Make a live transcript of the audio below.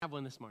have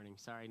one this morning.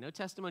 Sorry, no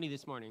testimony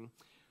this morning.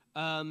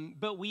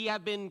 But we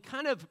have been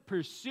kind of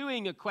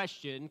pursuing a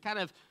question, kind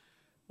of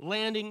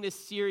landing this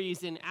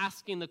series and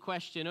asking the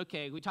question,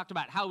 okay, we talked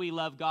about how we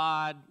love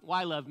God,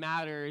 why love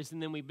matters, and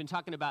then we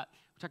talked about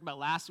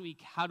last week,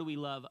 how do we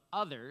love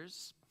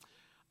others?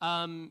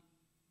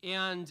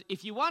 And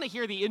if you want to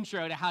hear the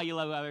intro to how you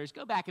love others,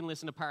 go back and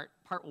listen to part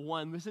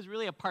one. This is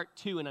really a part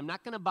two, and I'm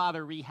not going to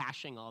bother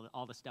rehashing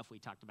all the stuff we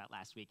talked about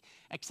last week,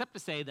 except to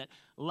say that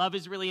love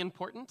is really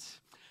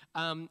important.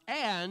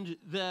 And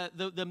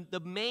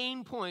the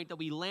main point that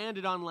we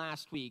landed on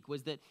last week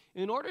was that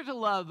in order to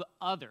love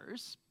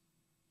others,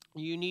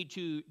 you need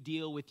to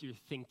deal with your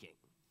thinking.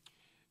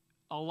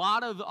 A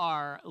lot of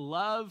our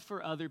love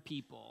for other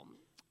people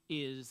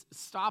is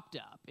stopped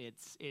up.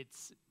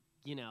 It's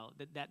you know,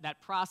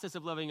 that process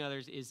of loving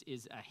others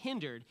is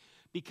hindered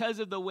because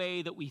of the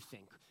way that we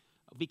think,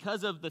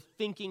 because of the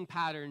thinking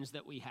patterns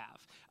that we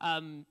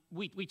have.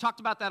 We talked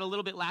about that a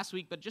little bit last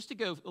week, but just to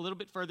go a little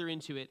bit further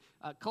into it,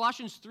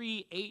 Colossians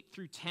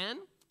 3:8-10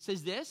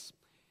 says this: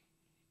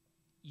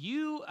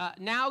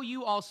 now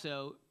you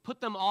also put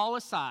them all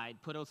aside,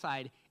 put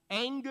aside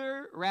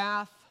anger,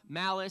 wrath,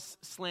 malice,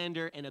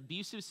 slander, and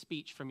abusive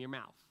speech from your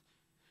mouth.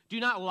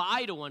 Do not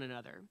lie to one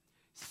another,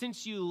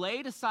 since you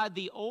laid aside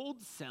the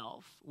old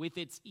self with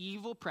its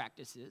evil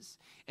practices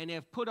and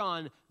have put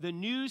on the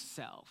new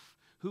self,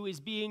 who is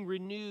being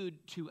renewed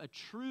to a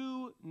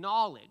true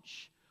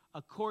knowledge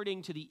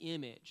according to the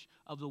image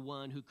of the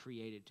one who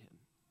created him.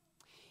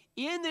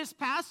 In this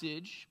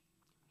passage,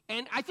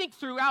 and I think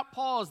throughout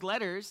Paul's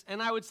letters,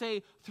 and I would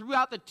say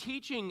throughout the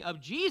teaching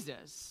of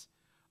Jesus,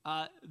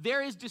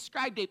 there is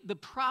described the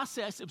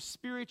process of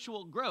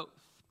spiritual growth.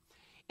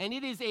 And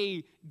it is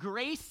a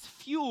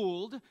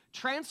grace-fueled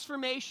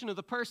transformation of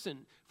the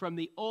person from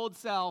the old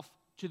self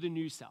to the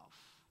new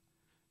self.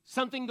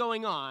 Something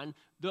going on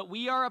that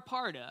we are a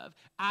part of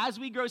as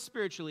we grow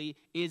spiritually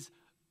is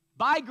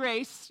by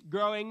grace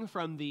growing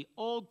from the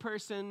old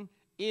person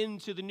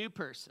into the new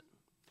person.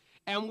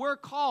 And we're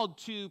called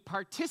to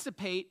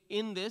participate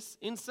in this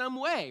in some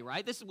way,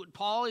 right? This is what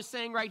Paul is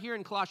saying right here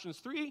in Colossians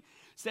 3,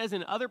 says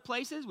in other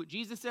places, what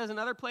Jesus says in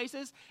other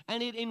places,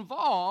 and it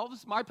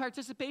involves, my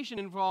participation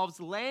involves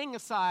laying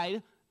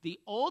aside the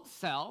old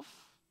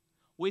self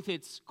with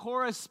its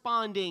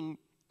corresponding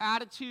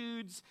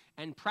attitudes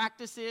and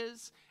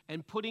practices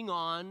and putting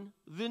on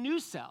the new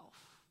self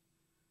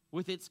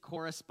with its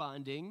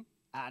corresponding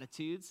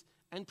attitudes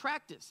and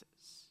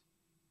practices.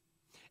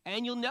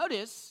 And you'll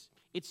notice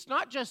it's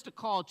not just a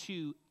call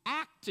to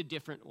act a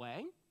different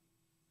way,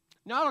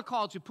 not a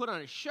call to put on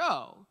a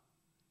show,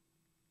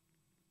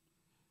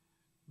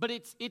 but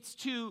it's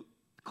to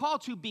call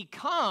to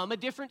become a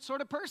different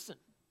sort of person.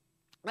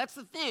 That's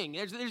the thing.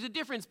 There's a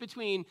difference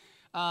between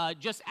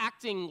just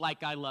acting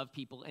like I love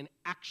people and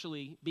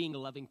actually being a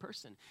loving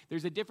person.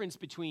 There's a difference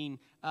between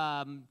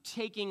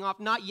taking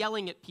off, not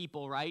yelling at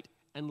people, right,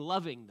 and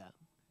loving them.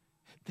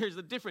 There's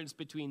a difference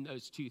between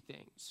those two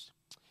things.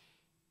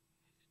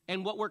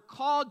 And what we're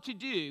called to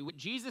do, what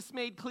Jesus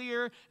made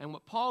clear and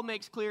what Paul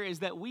makes clear, is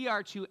that we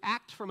are to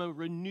act from a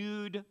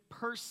renewed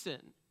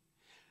person,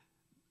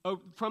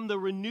 from the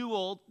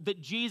renewal that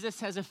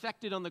Jesus has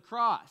effected on the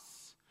cross,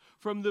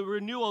 from the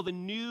renewal, the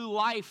new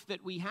life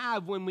that we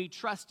have when we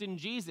trust in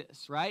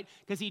Jesus, right?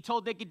 Because he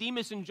told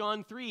Nicodemus in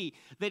John 3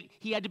 that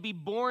he had to be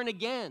born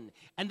again.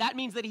 And that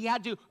means that he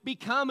had to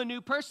become a new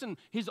person.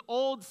 His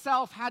old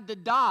self had to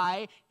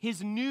die.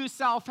 His new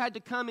self had to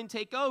come and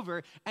take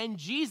over. And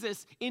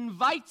Jesus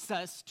invites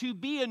us to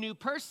be a new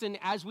person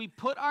as we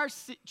put our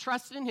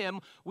trust in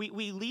him.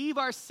 We leave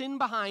our sin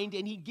behind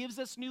and he gives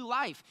us new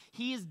life.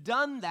 He has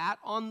done that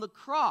on the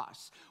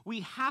cross.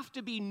 We have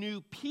to be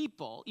new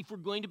people if we're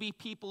going to be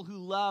people who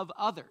love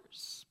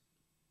others.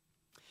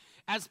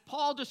 As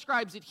Paul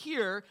describes it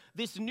here,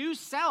 this new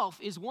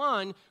self is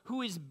one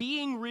who is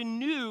being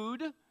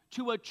renewed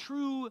to a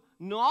true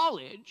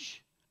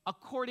knowledge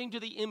according to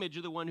the image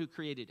of the one who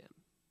created him.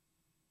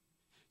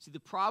 See, the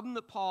problem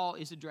that Paul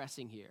is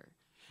addressing here,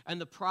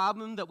 and the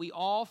problem that we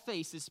all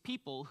face as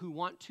people who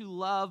want to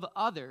love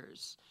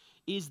others,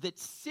 is that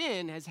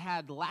sin has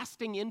had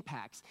lasting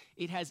impacts.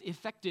 It has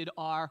affected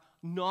our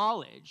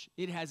knowledge.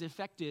 It has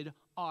affected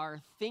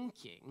our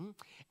thinking,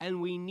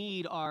 and we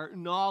need our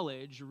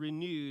knowledge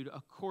renewed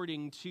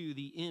according to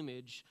the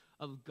image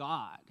of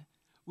God.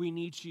 We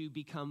need to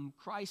become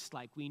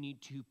Christ-like. We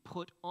need to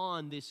put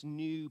on this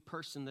new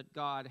person that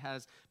God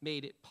has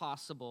made it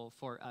possible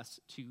for us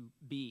to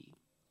be.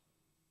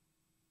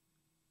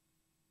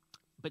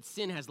 But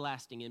sin has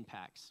lasting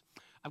impacts.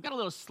 I've got a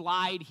little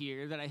slide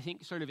here that I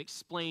think sort of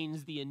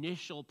explains the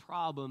initial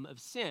problem of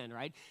sin,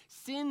 right?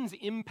 Sin's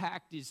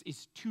impact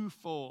is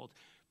twofold.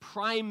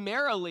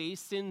 Primarily,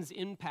 sin's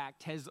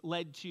impact has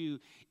led to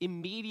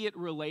immediate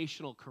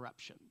relational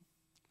corruption.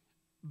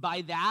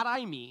 By that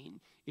I mean,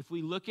 if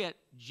we look at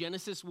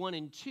Genesis 1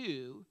 and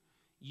 2,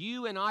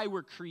 you and I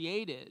were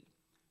created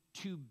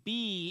to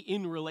be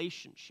in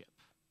relationship.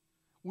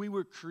 We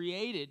were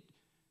created,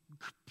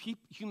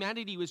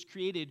 humanity was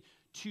created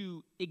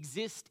to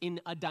exist in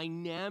a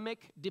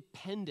dynamic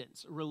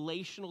dependence,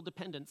 relational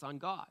dependence on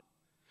God.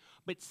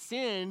 But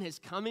sin has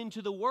come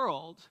into the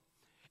world,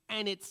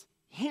 and it's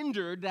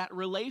hindered that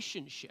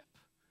relationship.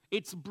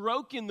 It's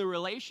broken the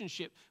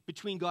relationship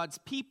between God's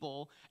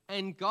people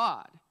and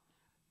God.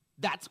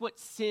 That's what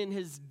sin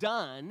has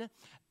done,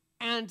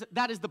 and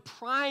that is the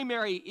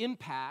primary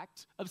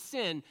impact of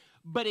sin,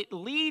 but it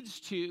leads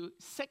to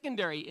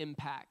secondary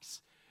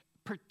impacts.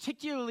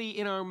 Particularly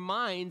in our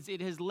minds,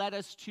 it has led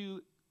us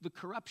to the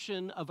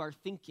corruption of our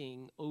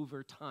thinking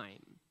over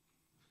time.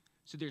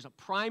 So there's a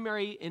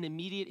primary and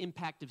immediate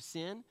impact of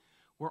sin.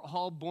 We're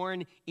all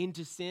born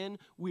into sin.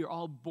 We are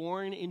all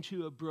born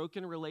into a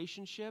broken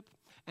relationship,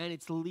 and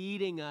it's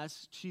leading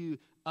us to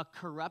a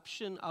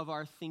corruption of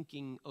our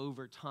thinking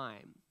over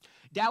time.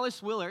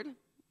 Dallas Willard,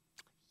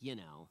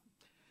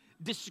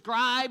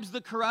 describes the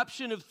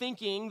corruption of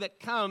thinking that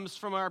comes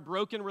from our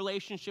broken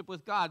relationship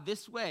with God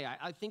this way.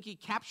 I think he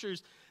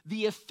captures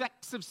the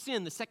effects of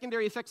sin, the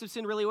secondary effects of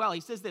sin really well.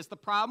 He says this: the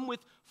problem with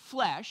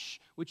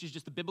flesh, which is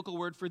just the biblical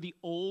word for the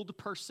old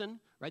person,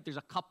 right? There's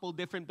a couple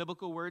different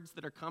biblical words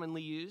that are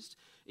commonly used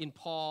in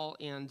Paul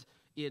and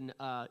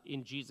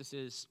in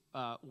Jesus'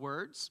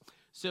 words.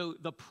 So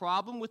the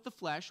problem with the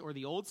flesh, or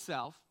the old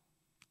self,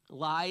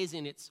 lies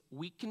in its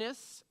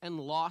weakness and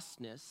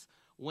lostness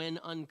when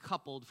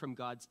uncoupled from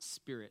God's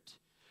Spirit,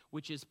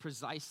 which is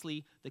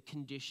precisely the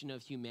condition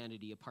of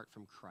humanity apart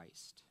from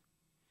Christ.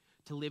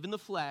 To live in the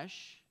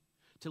flesh,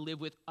 to live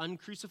with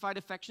uncrucified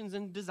affections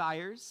and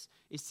desires,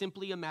 is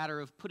simply a matter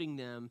of putting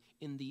them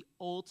in the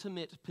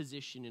ultimate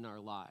position in our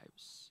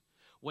lives.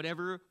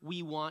 Whatever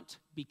we want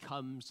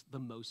becomes the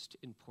most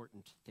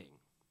important thing.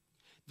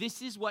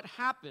 This is what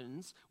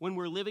happens when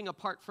we're living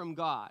apart from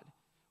God.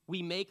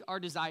 We make our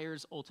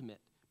desires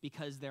ultimate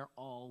because they're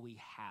all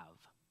we have.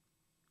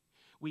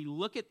 We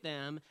look at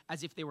them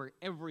as if they were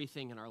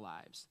everything in our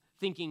lives,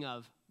 thinking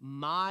of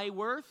my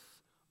worth,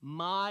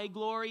 my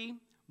glory,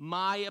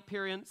 my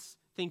appearance,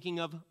 thinking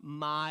of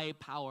my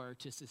power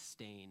to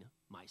sustain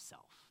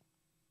myself.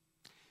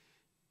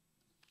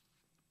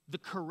 The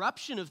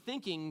corruption of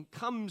thinking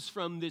comes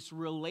from this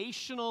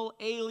relational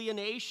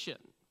alienation,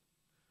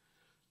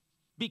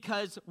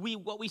 because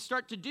what we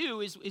start to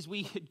do is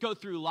we go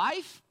through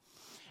life,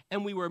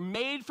 and we were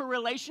made for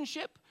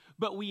relationship,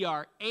 but we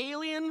are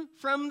alien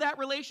from that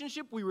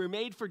relationship. We were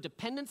made for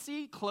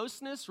dependency,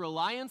 closeness,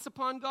 reliance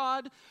upon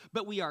God,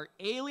 but we are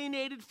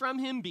alienated from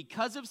him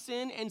because of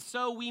sin, and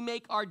so we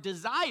make our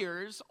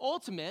desires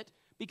ultimate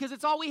because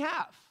it's all we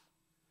have.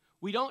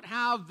 We don't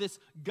have this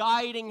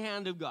guiding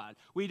hand of God.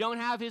 We don't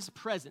have his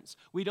presence.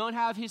 We don't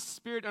have his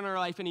Spirit in our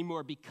life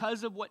anymore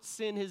because of what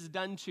sin has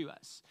done to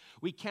us.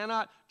 We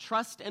cannot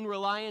trust and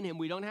rely on him.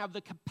 We don't have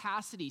the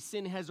capacity.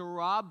 Sin has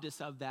robbed us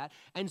of that.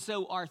 And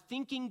so our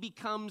thinking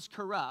becomes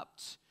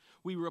corrupt.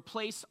 We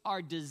replace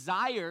our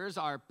desires,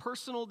 our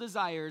personal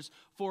desires,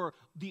 for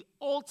the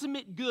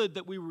ultimate good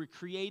that we were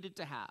created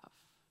to have.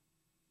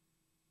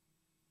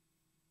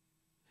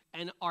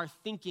 And our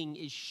thinking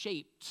is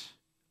shaped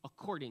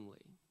accordingly.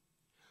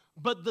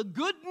 But the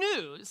good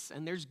news,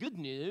 and there's good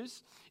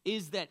news,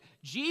 is that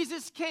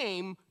Jesus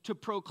came to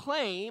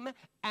proclaim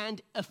and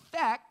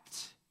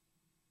effect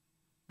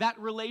that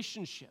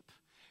relationship.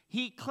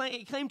 He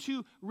claimed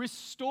to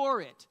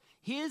restore it.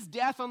 His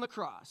death on the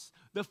cross,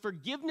 the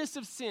forgiveness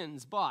of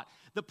sins bought,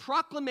 the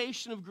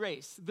proclamation of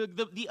grace,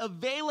 the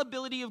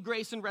availability of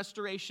grace and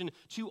restoration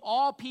to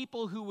all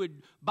people who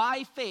would,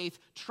 by faith,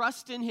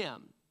 trust in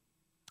him,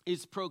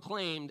 is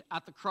proclaimed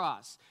at the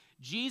cross.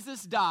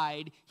 Jesus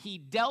died. He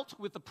dealt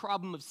with the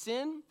problem of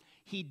sin.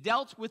 He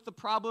dealt with the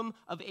problem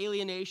of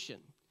alienation.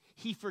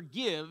 He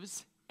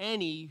forgives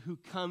any who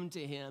come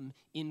to him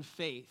in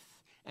faith,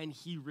 and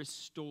he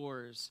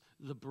restores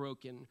the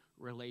broken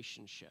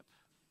relationship.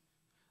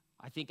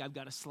 I think I've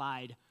got a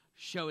slide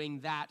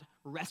showing that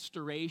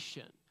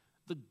restoration.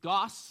 The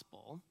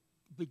gospel,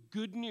 the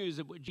good news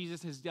of what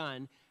Jesus has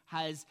done,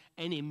 has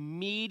an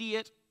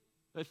immediate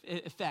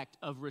effect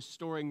of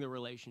restoring the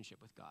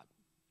relationship with God.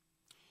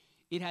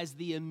 It has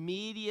the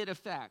immediate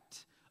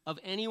effect of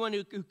anyone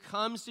who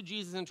comes to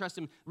Jesus and trusts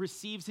him,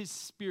 receives his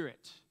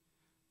Spirit.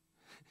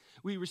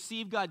 We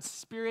receive God's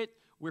Spirit.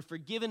 We're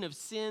forgiven of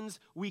sins.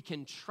 We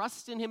can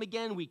trust in him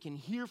again. We can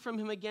hear from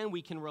him again.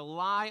 We can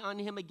rely on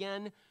him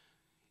again.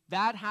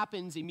 That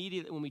happens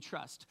immediately when we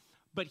trust.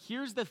 But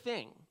here's the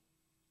thing.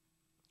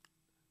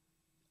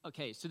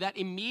 Okay, so that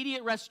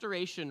immediate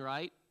restoration,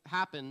 right,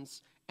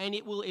 happens, and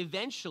it will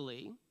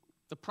eventually,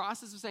 the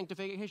process of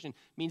sanctification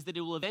means that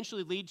it will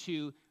eventually lead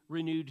to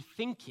renewed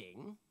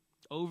thinking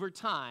over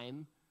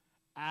time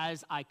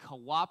as I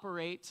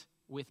cooperate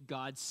with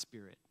God's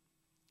Spirit,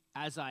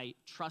 as I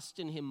trust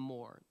in him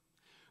more.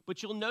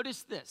 But you'll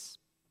notice this.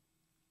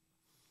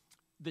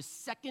 The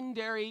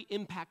secondary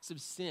impacts of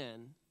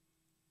sin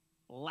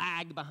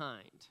lag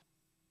behind.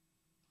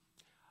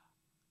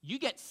 You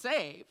get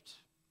saved.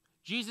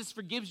 Jesus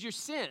forgives your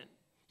sin.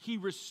 He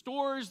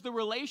restores the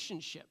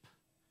relationship.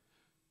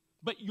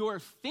 But your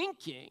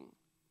thinking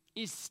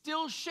is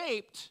still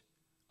shaped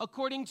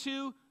according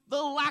to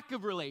the lack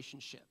of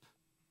relationship.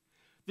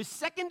 The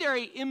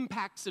secondary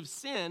impacts of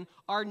sin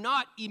are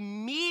not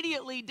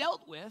immediately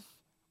dealt with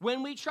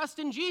when we trust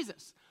in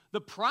Jesus.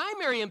 The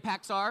primary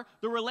impacts are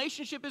the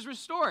relationship is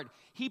restored.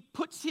 He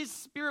puts his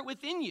Spirit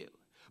within you.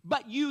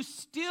 But you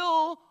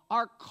still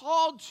are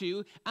called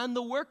to, and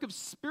the work of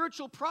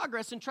spiritual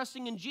progress in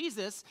trusting in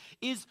Jesus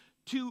is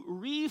to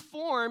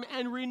reform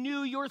and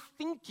renew your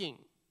thinking.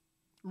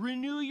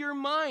 Renew your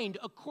mind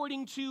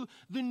according to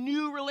the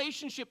new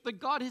relationship that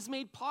God has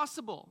made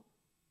possible.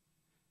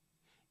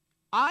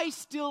 I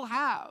still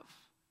have,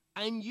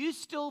 and you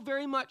still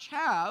very much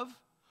have,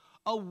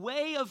 a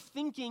way of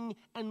thinking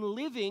and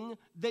living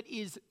that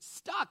is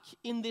stuck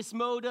in this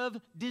mode of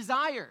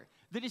desire,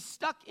 that is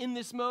stuck in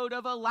this mode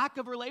of a lack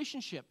of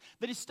relationship,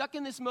 that is stuck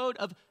in this mode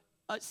of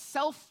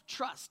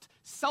self-trust,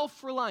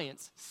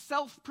 self-reliance,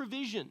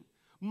 self-provision.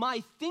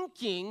 My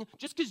thinking,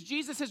 just because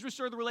Jesus has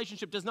restored the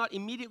relationship, does not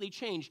immediately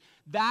change.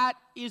 That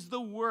is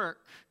the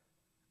work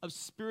of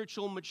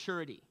spiritual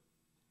maturity.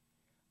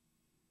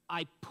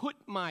 I put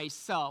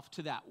myself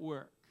to that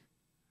work.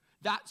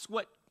 That's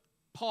what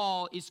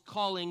Paul is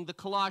calling the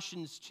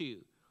Colossians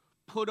to.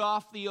 Put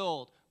off the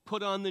old,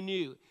 put on the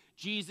new.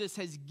 Jesus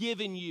has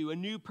given you a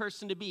new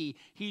person to be.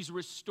 He's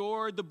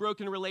restored the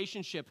broken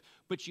relationship,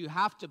 but you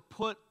have to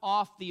put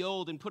off the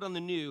old and put on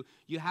the new.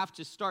 You have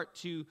to start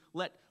to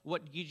let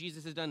what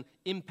Jesus has done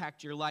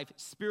impact your life.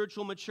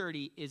 Spiritual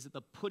maturity is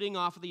the putting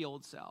off of the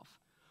old self,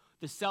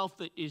 the self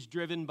that is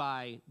driven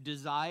by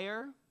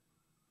desire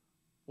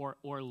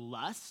or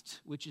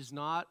lust, which is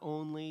not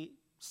only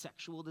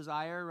sexual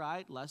desire,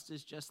 right? Lust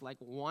is just like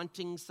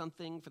wanting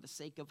something for the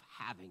sake of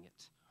having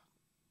it.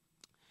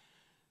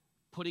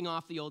 Putting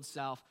off the old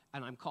self,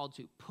 and I'm called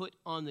to put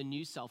on the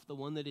new self, the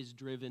one that is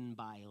driven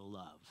by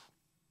love,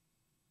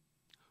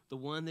 the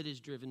one that is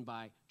driven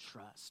by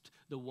trust,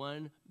 the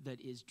one that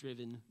is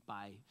driven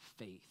by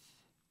faith.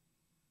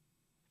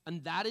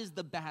 And that is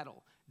the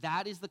battle.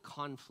 That is the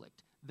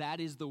conflict. That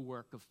is the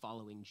work of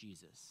following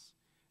Jesus.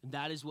 And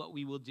that is what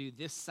we will do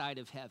this side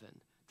of heaven.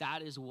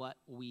 That is what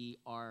we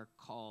are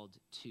called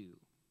to.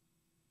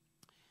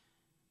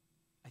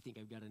 I think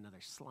I've got another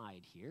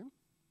slide here.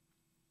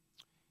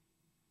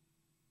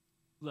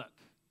 Look,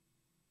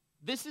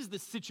 this is the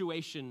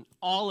situation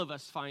all of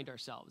us find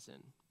ourselves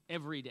in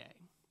every day,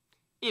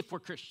 if we're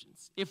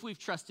Christians, if we've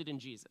trusted in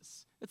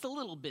Jesus. It's a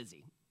little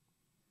busy.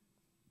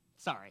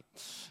 Sorry.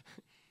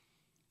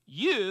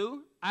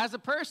 You, as a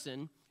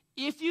person,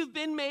 if you've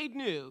been made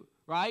new,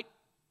 right?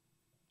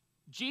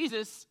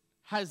 Jesus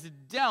has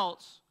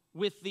dealt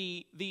with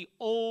the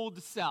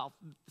old self,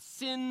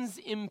 sin's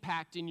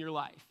impact in your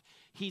life.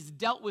 He's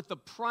dealt with the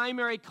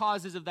primary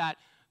causes of that,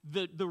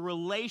 the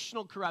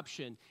relational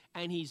corruption,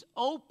 and he's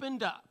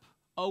opened up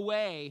a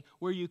way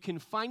where you can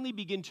finally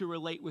begin to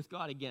relate with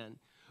God again.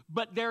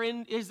 But there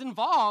is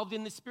involved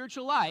in the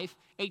spiritual life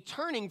a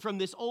turning from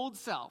this old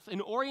self,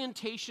 an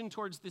orientation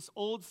towards this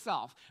old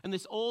self, and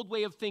this old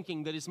way of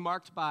thinking that is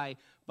marked by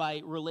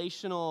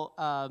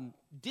relational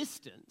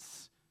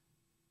distance,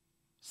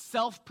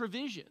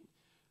 self-provision.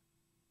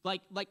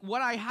 Like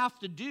what I have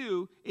to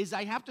do is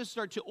I have to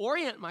start to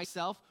orient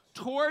myself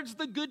towards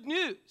the good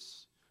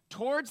news,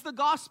 towards the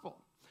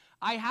gospel.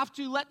 I have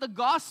to let the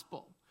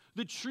gospel,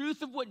 the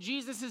truth of what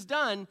Jesus has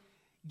done,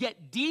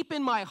 get deep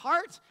in my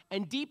heart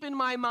and deep in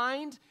my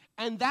mind,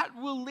 and that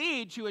will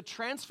lead to a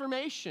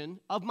transformation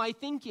of my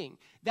thinking.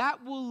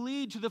 That will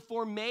lead to the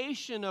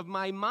formation of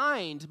my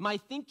mind, my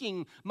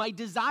thinking, my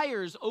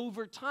desires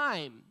over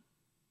time.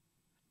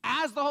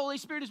 As the Holy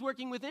Spirit is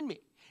working within me,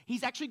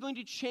 he's actually going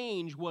to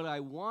change what I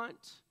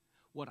want,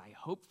 what I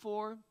hope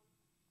for.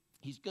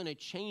 He's going to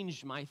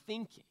change my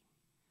thinking.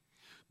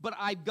 But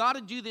I've got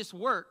to do this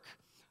work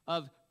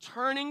of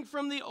turning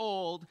from the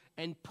old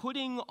and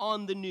putting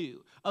on the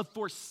new, of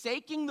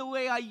forsaking the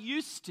way I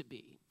used to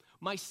be,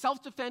 my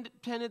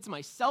self-dependence,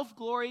 my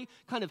self-glory,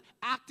 kind of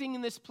acting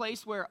in this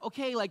place where,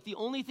 okay, like the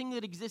only thing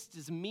that exists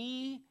is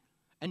me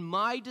and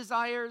my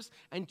desires,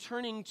 and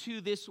turning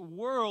to this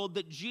world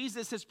that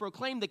Jesus has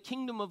proclaimed, the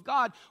kingdom of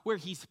God, where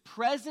he's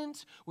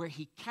present, where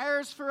he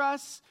cares for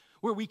us,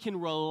 where we can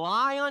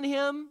rely on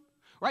him,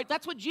 right?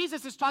 That's what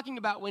Jesus is talking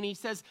about when he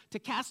says to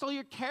cast all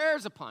your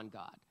cares upon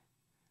God,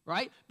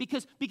 right?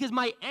 Because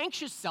my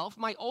anxious self,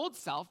 my old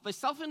self, the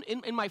self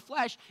in my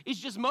flesh is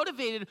just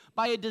motivated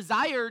by a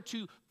desire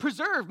to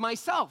preserve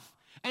myself.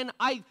 And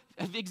I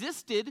have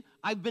existed,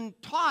 I've been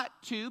taught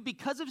to,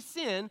 because of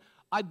sin,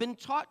 I've been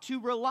taught to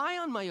rely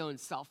on my own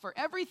self for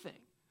everything.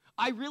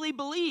 I really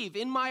believe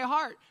in my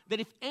heart that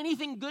if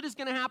anything good is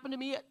going to happen to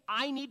me,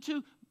 I need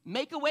to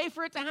make a way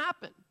for it to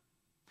happen.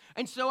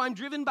 And so I'm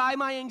driven by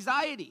my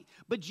anxiety.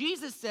 But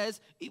Jesus says,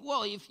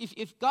 well,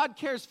 if God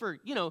cares for,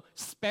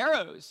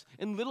 sparrows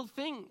and little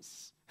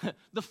things,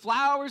 the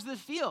flowers of the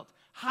field,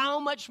 how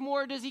much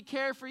more does he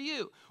care for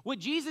you? What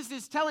Jesus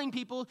is telling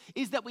people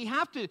is that we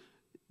have to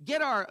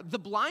get the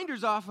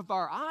blinders off of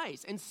our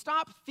eyes and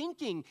stop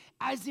thinking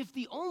as if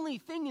the only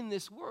thing in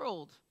this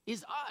world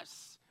is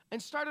us,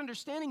 and start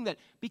understanding that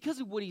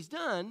because of what he's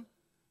done,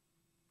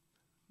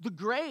 the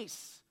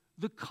grace,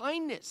 the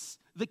kindness,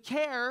 the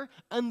care,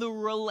 and the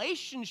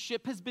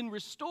relationship has been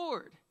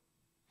restored.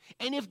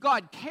 And if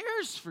God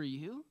cares for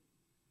you,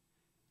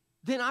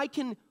 then I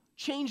can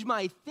change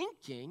my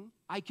thinking,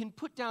 I can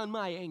put down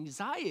my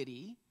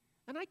anxiety,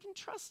 and I can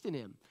trust in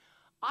him.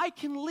 I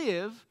can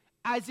live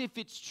as if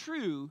it's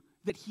true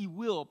that he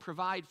will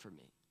provide for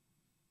me.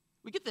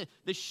 We get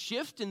the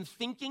shift in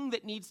thinking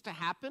that needs to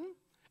happen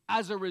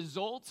as a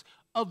result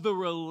of the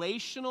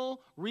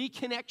relational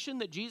reconnection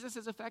that Jesus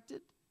has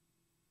effected.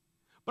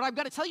 But I've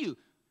got to tell you,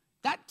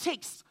 that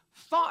takes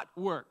thought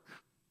work.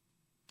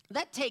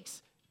 That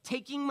takes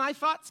taking my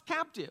thoughts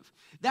captive.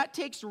 That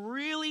takes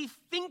really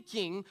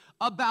thinking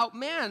about,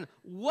 man,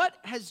 what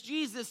has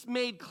Jesus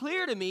made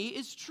clear to me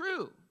is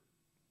true?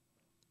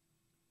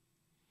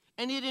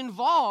 And it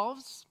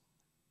involves,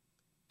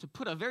 to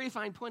put a very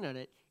fine point on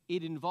it,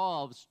 it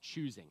involves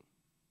choosing.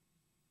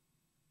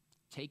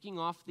 Taking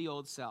off the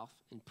old self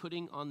and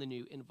putting on the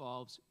new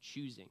involves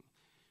choosing.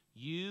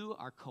 You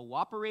are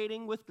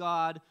cooperating with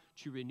God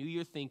to renew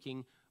your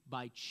thinking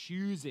by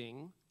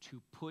choosing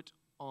to put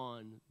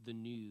on the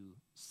new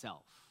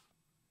self.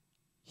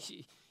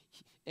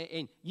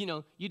 And,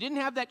 you didn't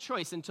have that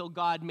choice until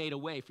God made a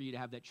way for you to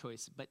have that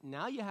choice. But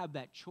now you have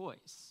that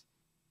choice,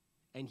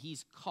 and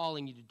he's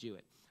calling you to do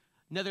it.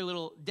 Another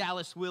little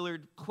Dallas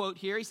Willard quote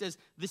here. He says,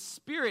 "The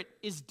spirit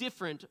is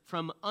different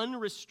from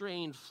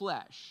unrestrained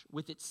flesh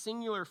with its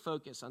singular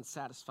focus on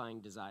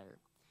satisfying desire.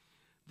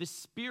 The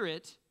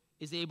spirit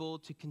is able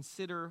to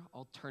consider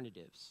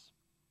alternatives.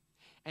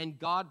 And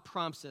God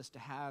prompts us to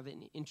have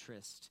an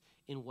interest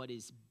in what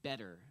is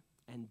better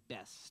and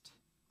best."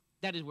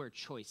 That is where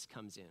choice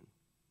comes in.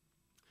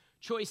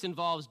 Choice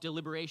involves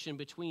deliberation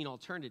between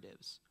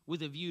alternatives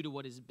with a view to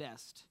what is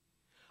best.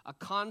 A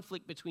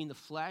conflict between the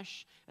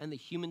flesh and the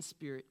human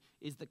spirit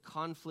is the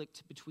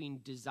conflict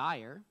between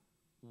desire,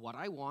 what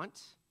I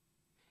want,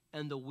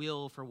 and the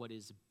will for what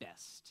is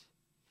best.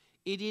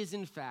 It is,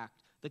 in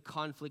fact, the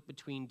conflict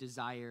between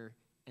desire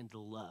and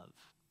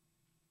love.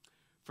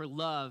 For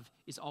love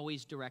is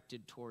always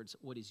directed towards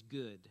what is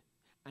good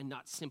and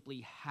not simply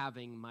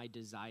having my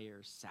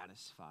desire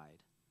satisfied.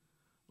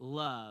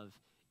 Love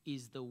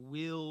is the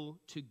will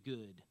to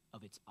good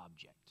of its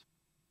object.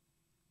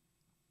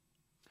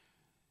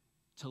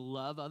 To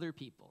love other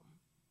people,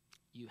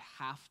 you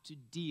have to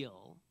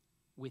deal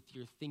with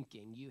your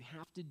thinking. You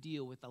have to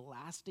deal with the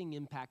lasting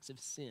impacts of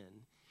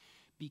sin,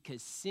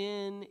 because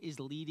sin is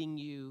leading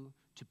you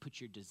to put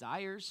your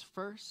desires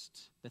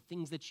first, the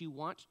things that you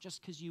want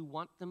just because you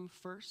want them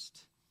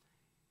first.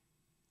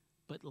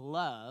 But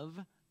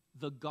love,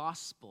 the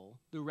gospel,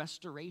 the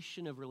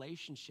restoration of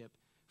relationship,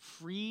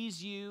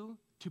 frees you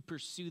to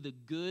pursue the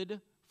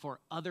good for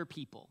other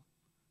people,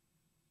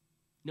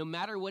 no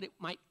matter what it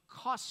might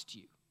cost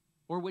you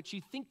or what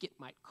you think it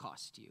might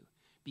cost you,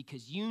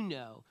 because you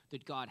know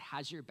that God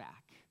has your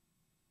back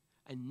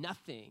and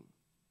nothing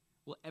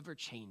will ever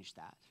change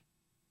that.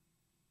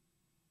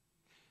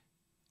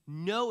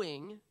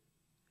 Knowing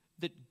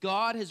that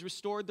God has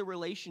restored the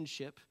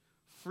relationship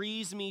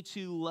frees me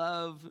to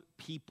love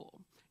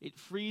people. It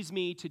frees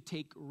me to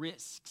take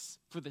risks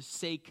for the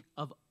sake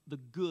of the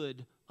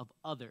good of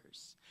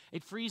others.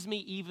 It frees me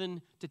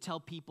even to tell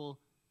people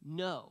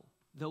no,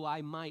 though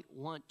I might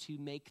want to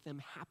make them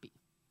happy.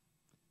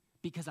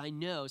 Because I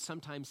know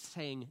sometimes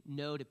saying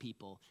no to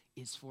people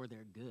is for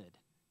their good.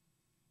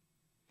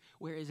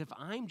 Whereas if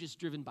I'm just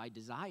driven by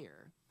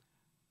desire,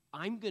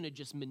 I'm going to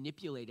just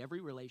manipulate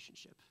every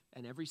relationship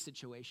and every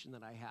situation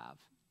that I have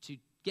to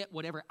get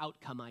whatever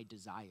outcome I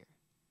desire.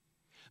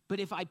 But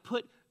if I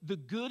put the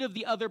good of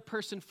the other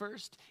person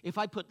first, if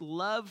I put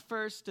love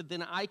first,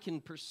 then I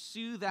can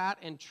pursue that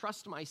and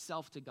trust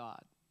myself to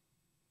God.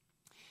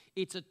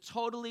 It's a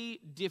totally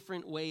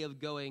different way of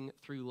going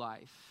through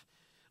life.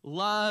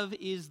 Love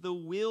is the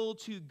will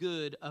to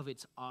good of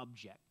its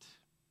object.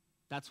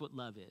 That's what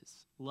love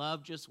is.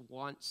 Love just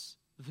wants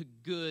the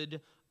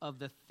good of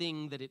the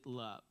thing that it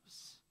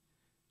loves.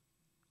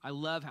 I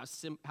love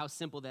how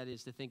simple that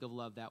is to think of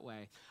love that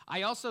way.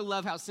 I also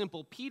love how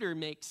simple Peter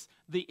makes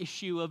the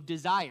issue of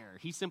desire.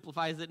 He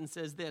simplifies it and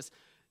says this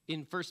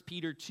in 1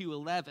 Peter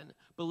 2:11.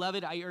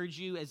 "Beloved, I urge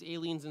you as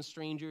aliens and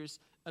strangers,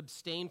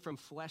 abstain from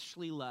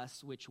fleshly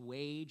lusts which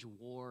wage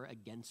war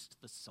against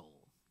the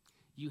soul."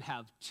 You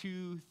have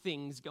two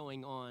things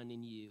going on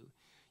in you.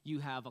 You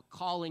have a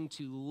calling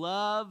to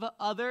love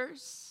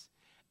others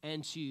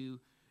and to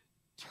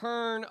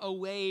turn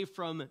away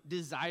from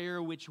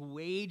desire which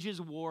wages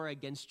war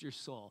against your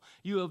soul.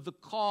 You have the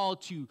call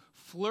to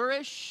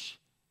flourish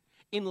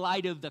in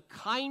light of the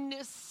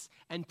kindness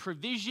and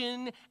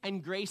provision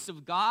and grace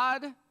of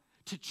God,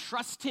 to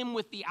trust him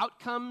with the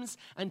outcomes,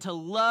 and to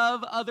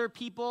love other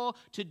people,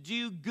 to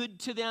do good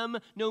to them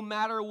no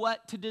matter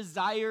what, to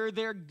desire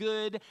their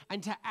good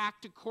and to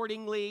act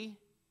accordingly.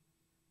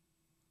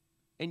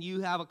 And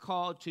you have a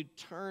call to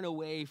turn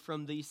away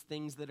from these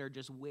things that are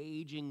just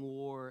waging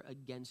war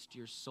against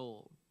your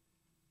soul.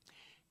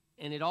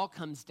 And it all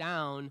comes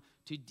down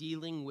to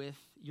dealing with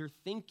your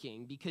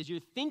thinking, because your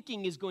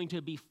thinking is going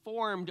to be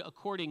formed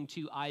according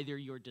to either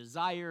your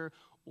desire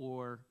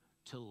or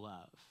to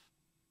love.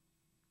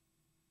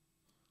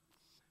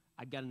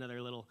 I've got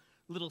another little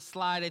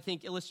slide, I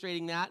think,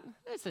 illustrating that.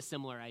 It's a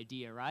similar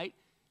idea, right?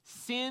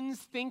 Sin's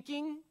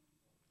thinking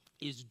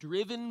is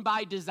driven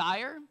by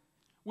desire,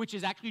 which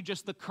is actually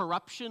just the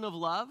corruption of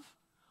love.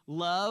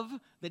 Love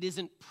that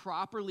isn't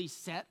properly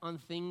set on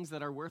things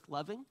that are worth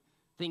loving.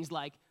 Things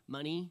like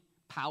money,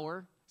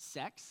 power,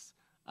 sex.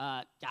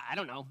 I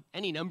don't know,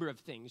 any number of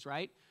things,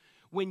 right?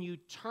 When you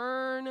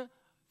turn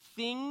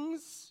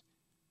things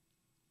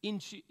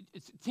into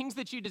things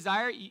that you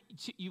desire,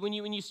 when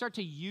you start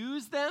to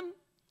use them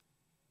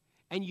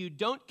and you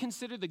don't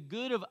consider the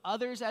good of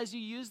others as you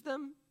use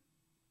them,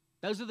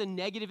 those are the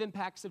negative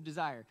impacts of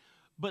desire.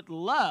 But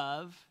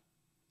love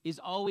is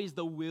always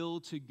the will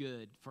to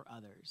good for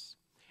others.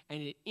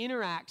 And it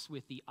interacts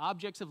with the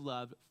objects of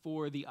love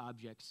for the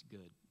object's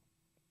good.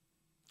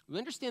 We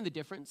understand the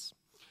difference?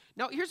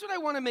 Now, here's what I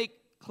want to make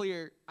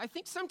clear. I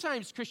think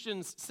sometimes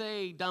Christians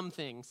say dumb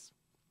things,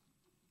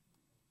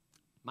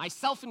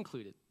 myself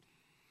included.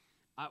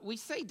 We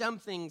say dumb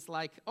things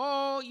like,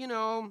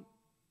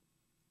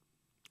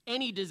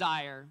 any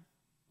desire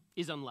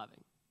is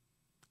unloving.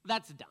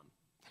 That's dumb.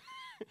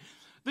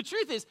 The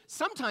truth is,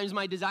 sometimes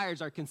my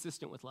desires are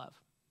consistent with love.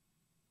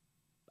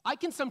 I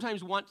can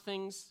sometimes want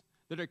things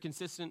that are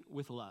consistent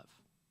with love.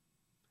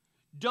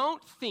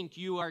 Don't think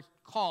you are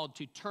called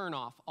to turn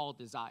off all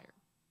desire.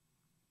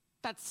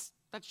 That's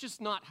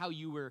just not how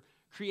you were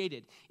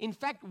created. In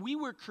fact, we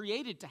were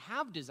created to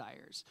have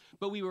desires,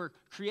 but we were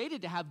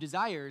created to have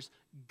desires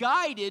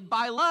guided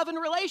by love and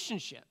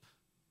relationship.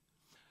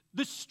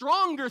 The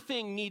stronger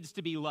thing needs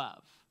to be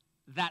love.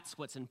 That's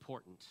what's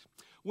important.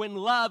 When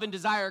love and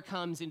desire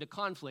comes into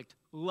conflict,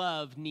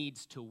 love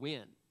needs to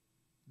win.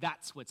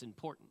 That's what's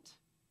important.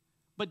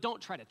 But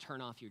don't try to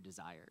turn off your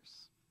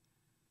desires.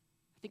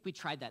 I think we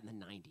tried that in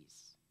the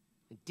 90s.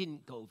 It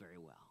didn't go very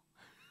well.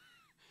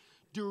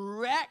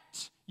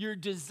 Direct your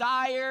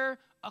desire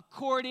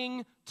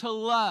according to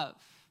love.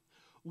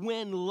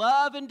 When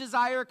love and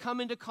desire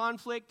come into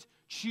conflict,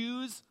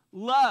 choose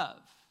love.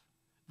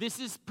 This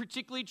is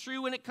particularly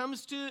true when it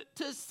comes to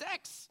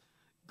sex.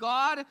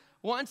 God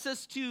wants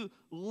us to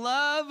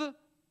love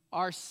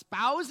our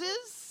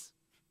spouses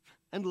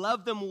and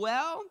love them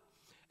well.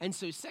 And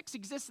so sex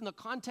exists in the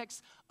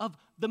context of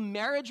the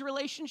marriage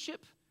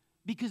relationship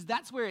because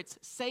that's where it's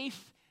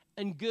safe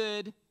and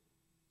good.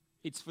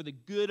 It's for the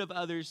good of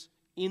others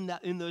in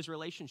those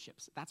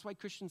relationships. That's why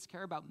Christians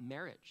care about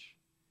marriage,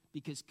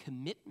 because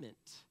commitment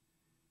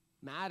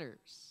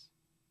matters.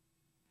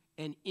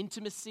 And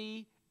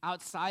intimacy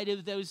outside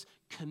of those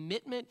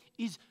commitment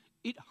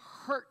it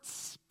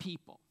hurts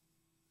people.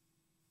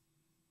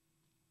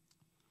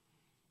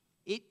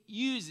 It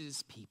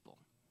uses people.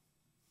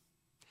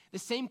 The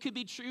same could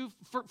be true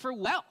for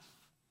wealth.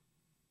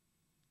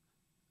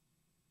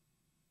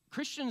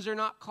 Christians are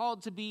not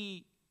called to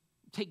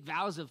take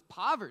vows of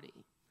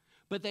poverty,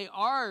 but they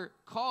are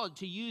called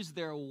to use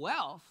their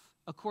wealth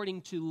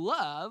according to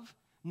love,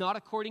 not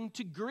according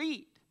to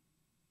greed.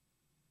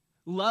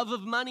 Love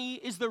of money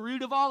is the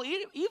root of all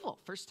evil.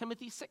 1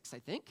 Timothy 6, I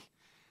think.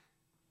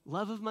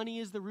 Love of money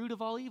is the root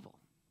of all evil.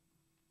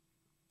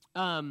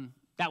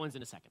 That one's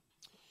in a second.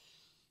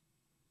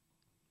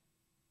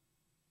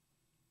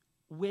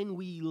 When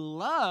we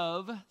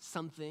love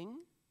something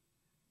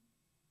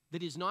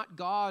that is not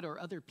God or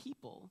other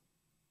people,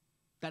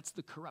 that's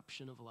the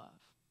corruption of love.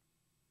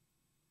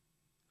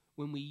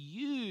 When we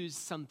use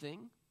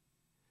something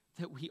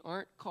that we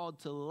aren't called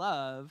to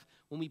love,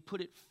 when we put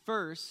it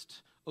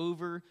first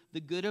over the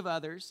good of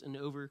others and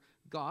over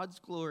God's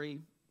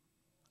glory,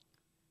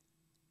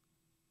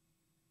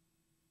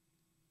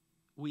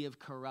 we have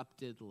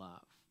corrupted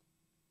love.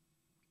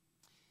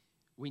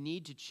 We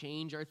need to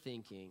change our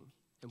thinking,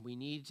 and we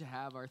need to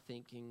have our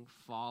thinking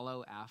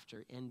follow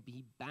after and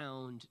be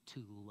bound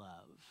to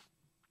love.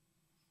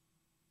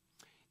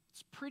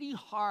 It's pretty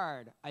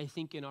hard, I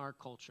think, in our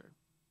culture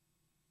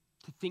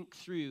to think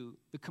through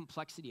the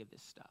complexity of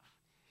this stuff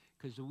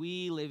because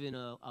we live in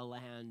a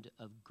land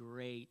of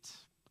great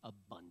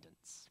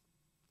abundance.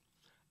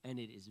 And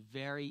it is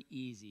very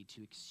easy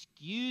to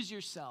excuse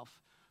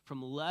yourself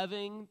from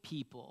loving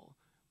people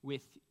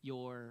with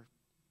your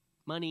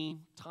money,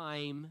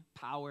 time,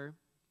 power.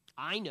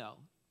 I know.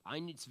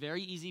 It's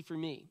very easy for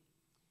me.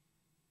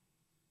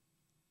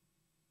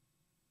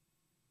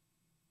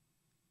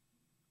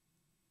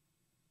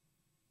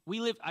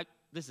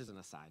 This is an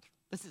aside.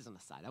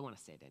 I want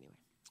to say it anyway.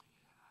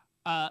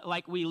 I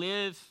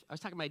was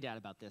talking to my dad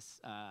about this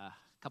a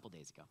couple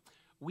days ago.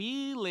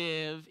 We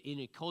live in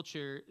a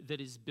culture that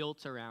is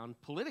built around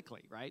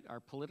politically, right?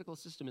 Our political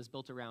system is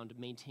built around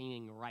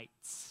maintaining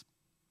rights.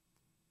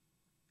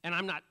 And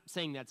I'm not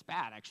saying that's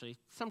bad, actually.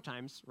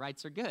 Sometimes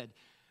rights are good.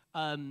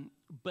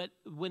 But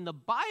when the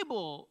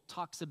Bible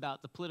talks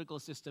about the political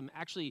system,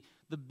 actually,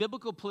 the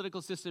biblical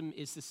political system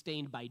is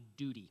sustained by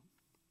duty.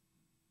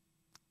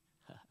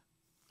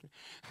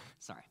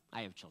 Sorry,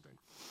 I have children.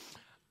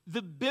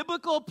 The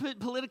biblical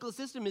political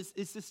system is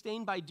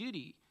sustained by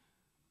duty.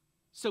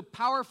 So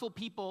powerful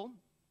people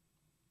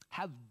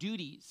have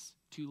duties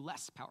to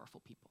less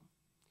powerful people.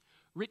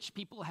 Rich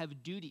people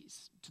have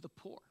duties to the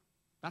poor.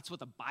 That's what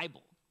the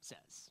Bible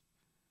says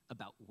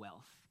about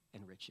wealth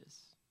and riches.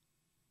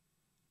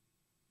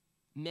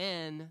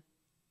 Men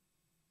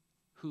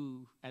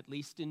who, at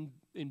least in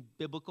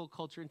biblical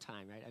culture and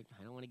time, right?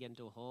 I don't want to get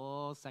into a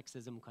whole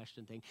sexism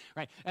question thing,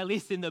 right? At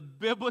least in the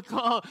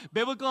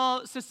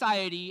biblical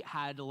society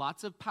had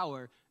lots of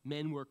power.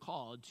 Men were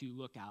called to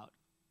look out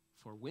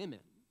for women,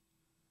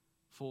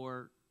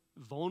 for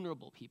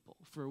vulnerable people,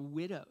 for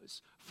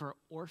widows, for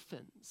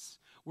orphans.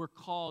 We're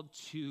called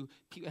to,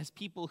 as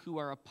people who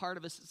are a part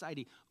of a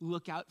society,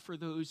 look out for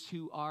those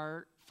who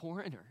are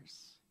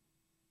foreigners.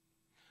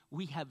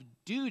 We have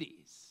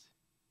duties.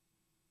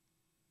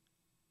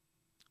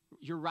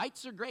 Your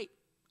rights are great.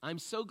 I'm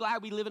so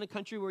glad we live in a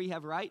country where we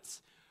have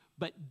rights,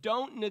 but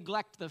don't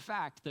neglect the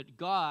fact that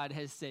God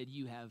has said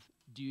you have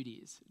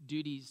duties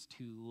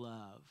to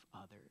love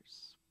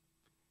others.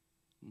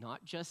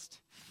 Not just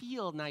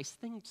feel nice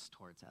things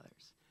towards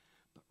others,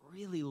 but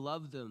really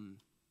love them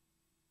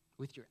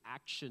with your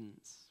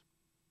actions,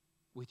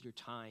 with your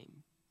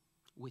time,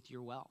 with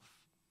your wealth.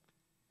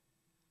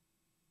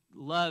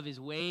 Love is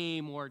way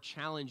more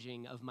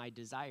challenging of my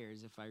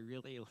desires if I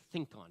really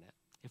think on it,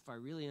 if I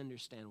really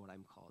understand what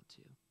I'm called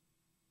to.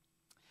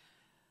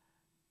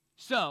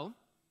 So,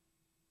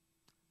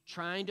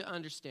 trying to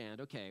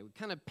understand, okay, we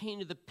kind of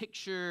painted the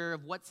picture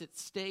of what's at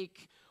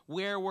stake,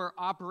 where we're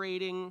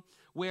operating,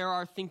 where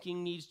our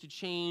thinking needs to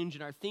change,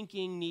 and our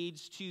thinking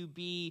needs to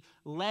be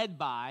led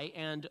by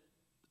and,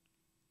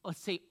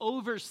 let's say,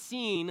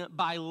 overseen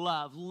by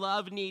love.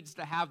 Love needs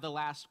to have the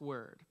last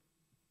word.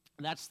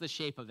 That's the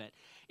shape of it.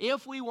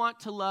 If we want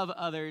to love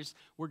others,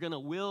 we're going to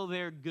will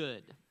their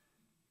good.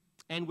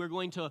 And we're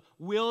going to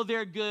will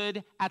their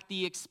good at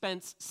the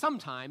expense,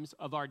 sometimes,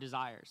 of our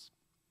desires.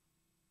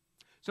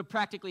 So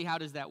practically, how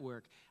does that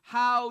work?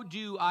 How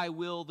do I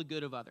will the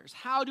good of others?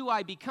 How do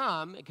I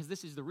become, because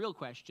this is the real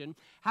question,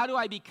 how do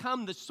I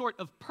become the sort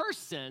of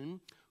person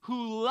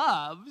who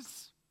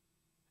loves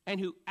and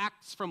who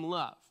acts from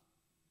love?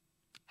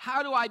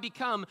 How do I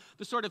become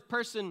the sort of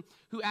person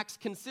who acts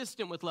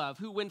consistent with love,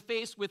 who when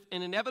faced with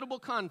an inevitable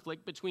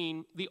conflict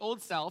between the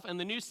old self and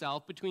the new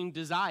self, between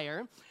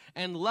desire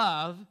and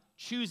love,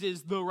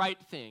 chooses the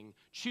right thing,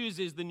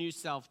 chooses the new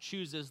self,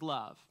 chooses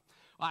love?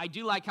 Well, I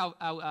do like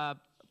how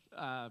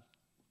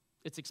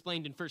it's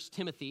explained in 1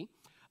 Timothy.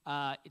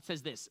 It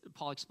says this.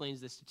 Paul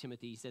explains this to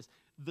Timothy. He says,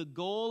 the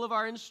goal of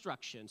our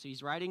instruction, so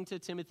he's writing to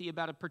Timothy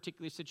about a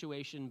particular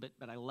situation,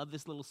 but I love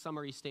this little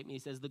summary statement. He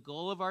says, the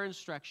goal of our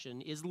instruction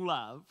is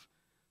love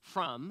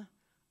from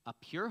a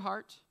pure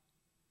heart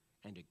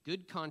and a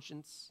good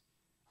conscience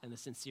and a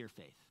sincere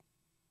faith.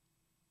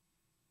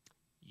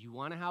 You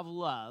want to have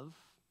love,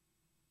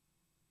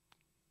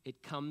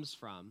 it comes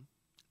from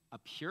a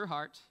pure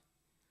heart,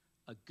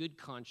 a good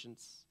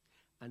conscience,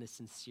 and a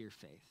sincere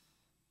faith.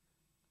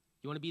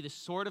 You want to be the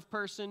sort of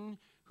person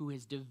who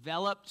has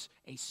developed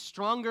a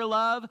stronger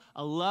love,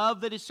 a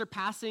love that is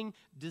surpassing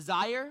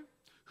desire,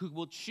 who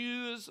will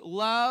choose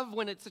love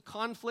when it's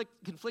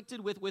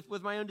conflicted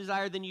with my own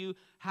desire. Then you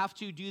have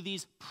to do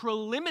these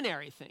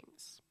preliminary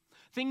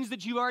things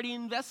that you've already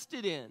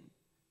invested in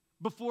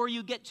before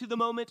you get to the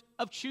moment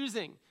of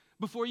choosing.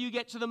 Before you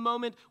get to the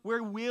moment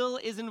where will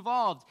is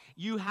involved,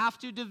 you have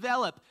to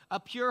develop a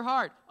pure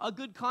heart, a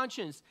good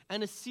conscience,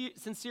 and a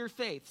sincere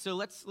faith. So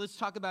let's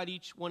talk about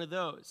each one of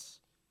those.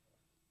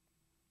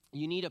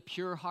 You need a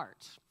pure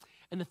heart.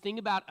 And the thing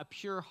about a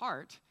pure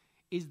heart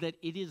is that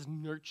it is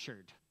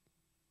nurtured.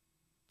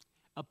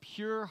 A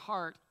pure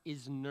heart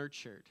is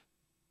nurtured.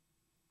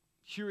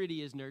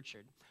 Purity is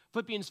nurtured.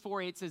 Philippians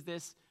 4:8 says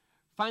this,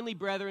 finally,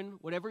 brethren,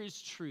 whatever is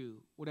true,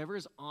 whatever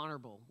is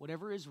honorable,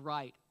 whatever is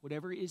right,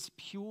 whatever is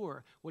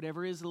pure,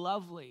 whatever is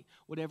lovely,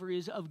 whatever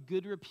is of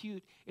good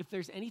repute, if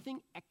there's anything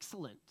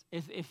excellent,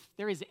 if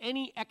there is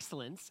any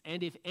excellence,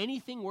 and if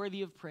anything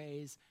worthy of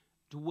praise,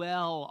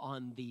 dwell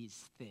on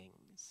these things.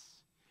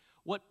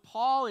 What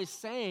Paul is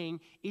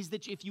saying is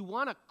that if you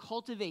want to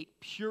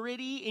cultivate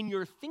purity in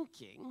your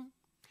thinking,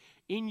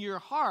 in your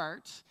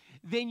heart,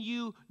 then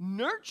you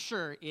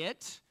nurture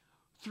it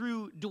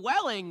through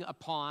dwelling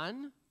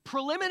upon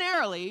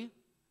preliminarily,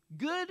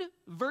 good,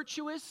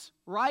 virtuous,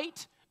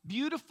 right,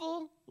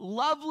 beautiful,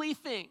 lovely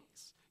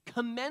things,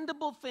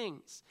 commendable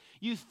things.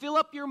 You fill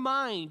up your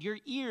mind, your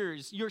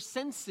ears, your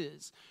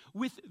senses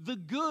with the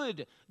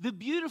good, the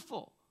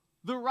beautiful,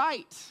 the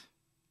right.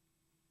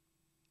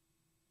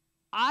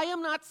 I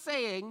am not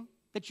saying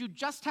that you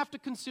just have to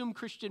consume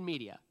Christian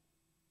media.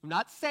 I'm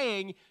not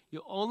saying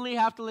you only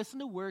have to listen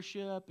to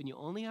worship and you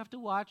only have to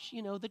watch,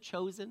 The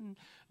Chosen.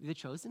 The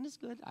Chosen is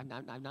good. I'm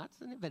not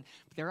saying it, but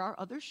there are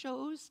other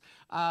shows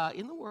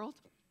in the world.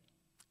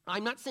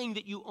 I'm not saying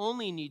that you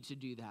only need to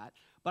do that,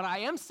 but I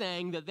am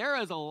saying that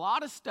there is a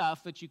lot of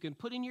stuff that you can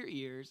put in your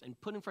ears and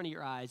put in front of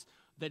your eyes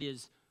that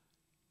is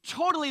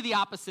totally the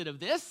opposite of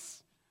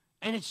this,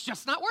 and it's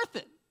just not worth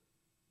it.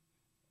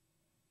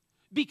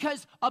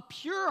 Because a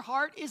pure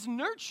heart is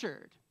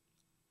nurtured.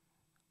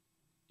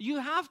 You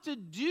have to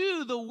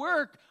do the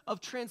work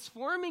of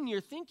transforming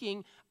your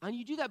thinking, and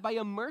you do that by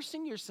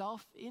immersing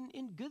yourself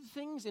in good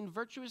things, in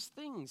virtuous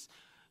things.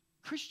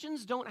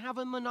 Christians don't have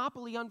a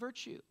monopoly on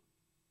virtue.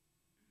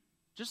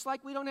 Just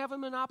like we don't have a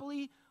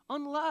monopoly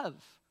on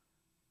love.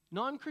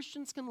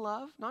 Non-Christians can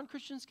love.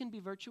 Non-Christians can be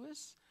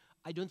virtuous.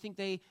 I don't think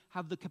they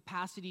have the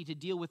capacity to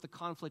deal with the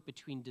conflict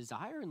between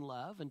desire and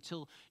love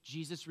until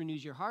Jesus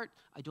renews your heart.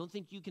 I don't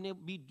think you can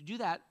do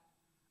that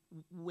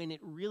when it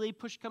really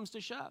push comes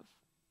to shove.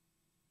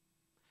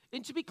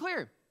 And to be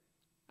clear,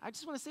 I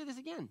just want to say this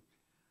again.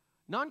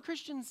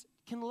 Non-Christians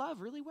can love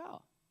really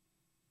well.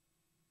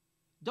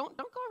 Don't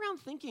go around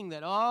thinking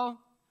that,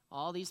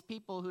 all these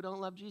people who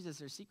don't love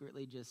Jesus are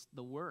secretly just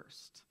the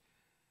worst.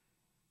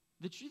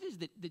 The truth is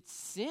that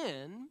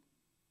sin,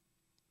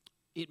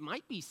 it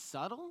might be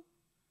subtle,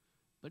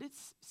 but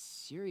it's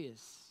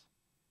serious.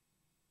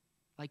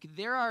 Like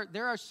there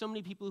are so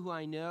many people who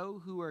I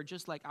know who are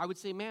just like, I would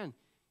say, man,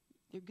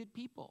 they're good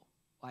people.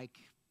 Like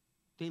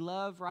they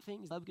love right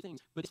things, love good things,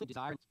 but it's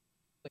desire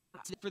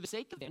for the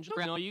sake of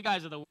evangelism. I know you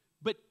guys are the.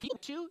 But people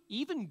too,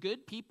 even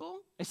good people,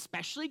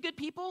 especially good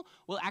people,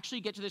 will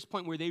actually get to this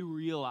point where they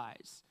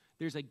realize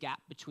there's a gap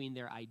between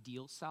their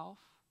ideal self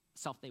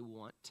they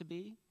want to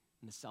be,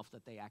 and the self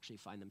that they actually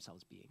find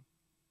themselves being.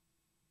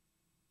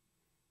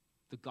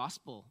 The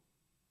gospel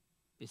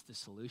is the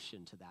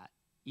solution to that,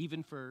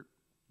 even for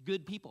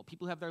good people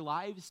who have their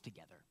lives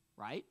together,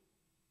 right?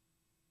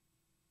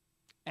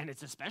 And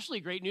it's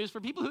especially great news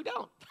for people who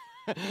don't.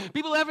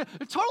 People who have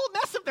a total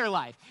mess of their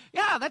life.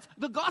 Yeah,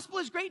 the gospel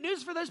is great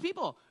news for those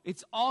people.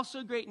 It's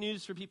also great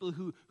news for people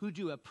who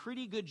do a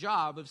pretty good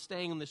job of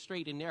staying on the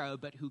straight and narrow,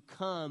 but who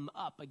come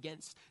up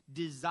against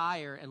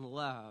desire and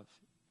love.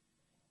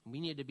 We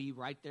need to be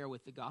right there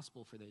with the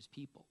gospel for those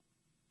people.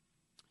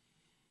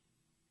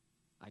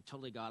 I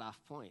totally got off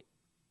point.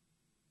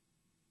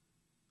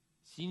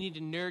 So you need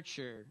to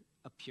nurture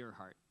a pure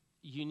heart.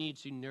 You need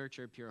to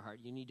nurture a pure heart.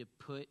 You need to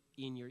put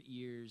in your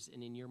ears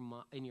and in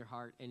your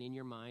heart and in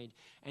your mind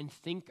and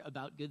think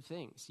about good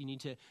things. You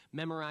need to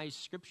memorize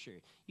Scripture.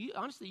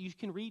 Honestly, you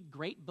can read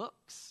great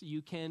books.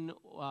 You can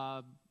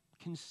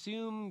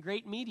consume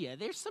great media.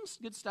 There's some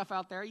good stuff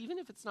out there, even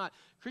if it's not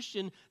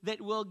Christian,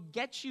 that will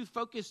get you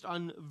focused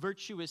on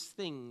virtuous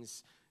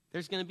things.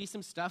 There's going to be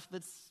some stuff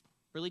that's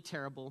really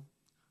terrible.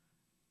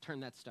 Turn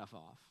that stuff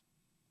off.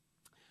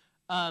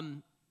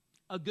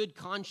 A good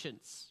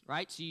conscience,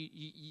 right? So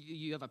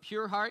you have a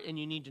pure heart and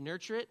you need to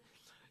nurture it.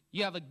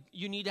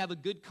 You need to have a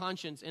good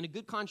conscience, and a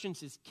good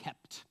conscience is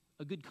kept.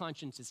 A good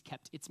conscience is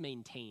kept. It's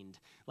maintained.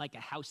 Like a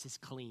house is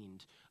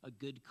cleaned, a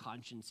good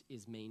conscience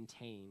is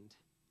maintained.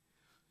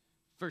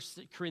 1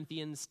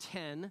 Corinthians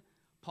 10,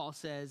 Paul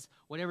says,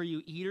 whatever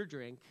you eat or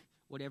drink,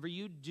 whatever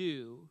you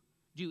do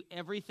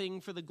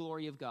everything for the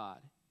glory of God.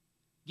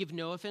 Give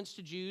no offense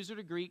to Jews or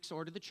to Greeks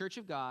or to the church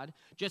of God,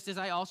 just as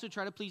I also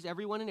try to please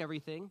everyone in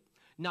everything,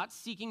 not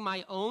seeking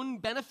my own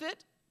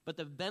benefit, but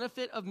the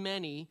benefit of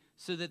many,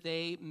 so that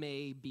they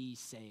may be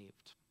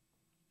saved.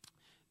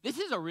 This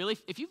is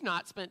if you've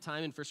not spent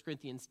time in 1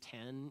 Corinthians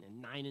 10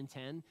 and 9 and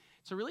 10,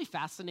 it's a really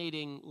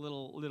fascinating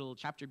little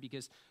chapter,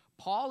 because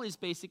Paul is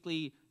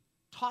basically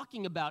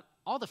talking about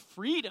all the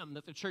freedom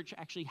that the church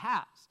actually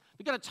has.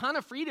 We've got a ton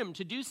of freedom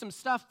to do some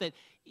stuff that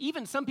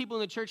even some people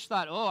in the church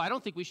thought, I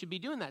don't think we should be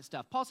doing that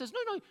stuff. Paul says,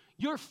 no,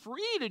 you're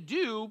free to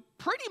do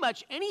pretty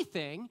much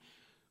anything,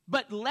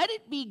 but let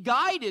it be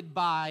guided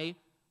by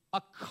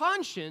a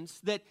conscience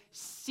that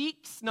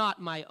seeks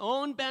not my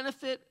own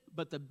benefit,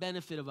 but the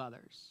benefit of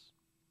others.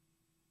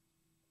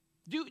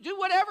 Do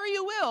whatever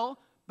you will,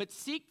 but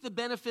seek the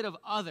benefit of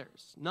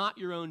others, not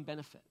your own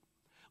benefit.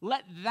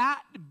 Let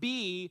that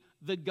be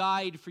the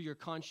guide for your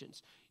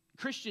conscience.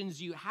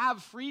 Christians, you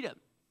have freedom.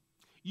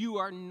 You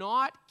are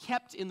not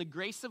kept in the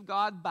grace of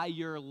God by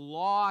your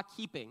law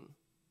keeping.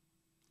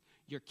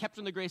 You're kept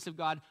in the grace of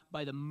God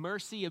by the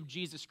mercy of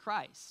Jesus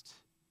Christ.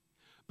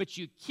 But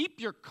you keep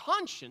your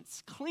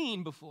conscience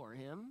clean before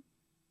Him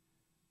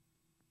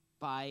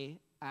by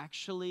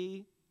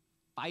actually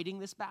fighting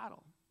this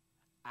battle,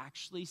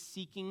 actually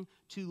seeking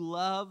to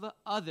love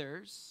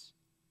others,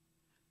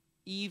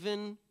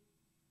 even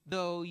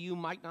though you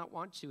might not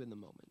want to in the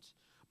moment,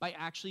 by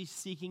actually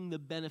seeking the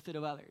benefit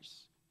of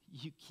others.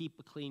 You keep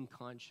a clean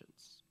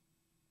conscience.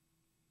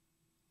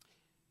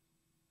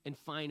 And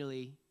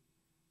finally,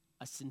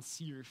 a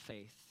sincere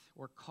faith.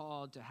 We're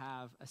called to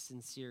have a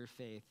sincere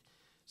faith.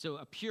 So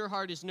a pure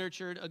heart is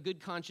nurtured, a good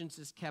conscience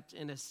is kept,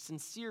 and a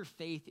sincere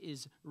faith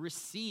is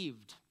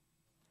received.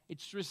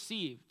 It's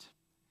received.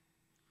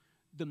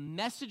 The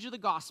message of the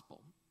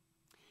gospel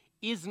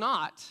is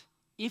not,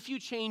 if you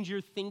change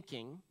your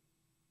thinking,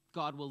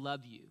 God will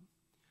love you.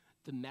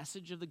 The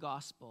message of the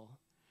gospel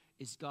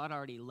is God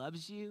already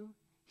loves you.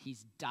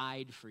 He's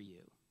died for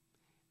you.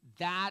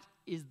 That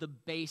is the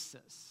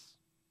basis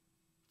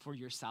for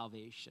your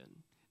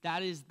salvation.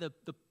 That is the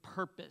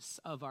purpose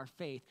of our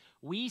faith.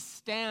 We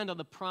stand on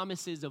the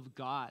promises of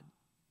God.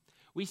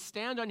 We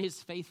stand on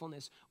His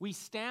faithfulness. We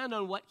stand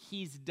on what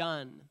He's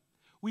done.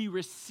 We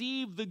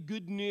receive the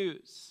good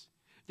news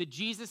that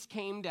Jesus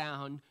came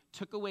down,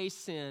 took away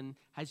sin,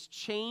 has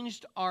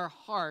changed our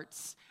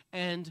hearts,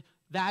 and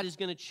that is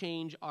going to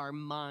change our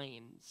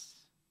minds.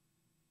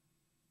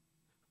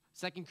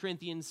 2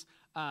 Corinthians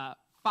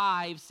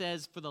 5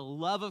 says, "For the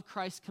love of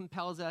Christ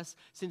compels us,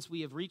 since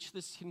we have reached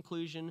this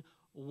conclusion.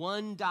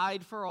 One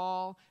died for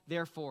all,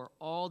 therefore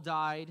all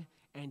died,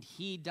 and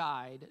he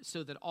died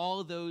so that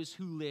all those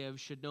who live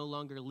should no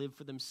longer live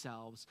for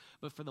themselves,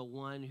 but for the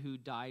one who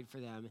died for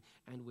them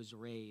and was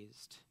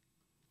raised."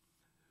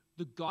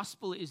 The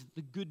gospel is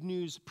the good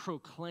news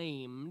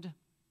proclaimed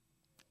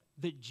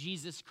that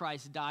Jesus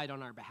Christ died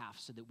on our behalf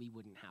so that we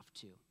wouldn't have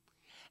to.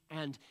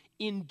 And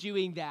in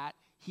doing that,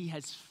 he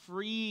has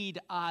freed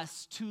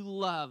us to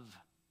love,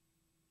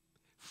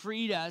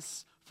 freed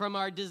us from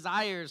our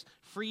desires,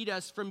 freed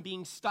us from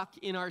being stuck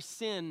in our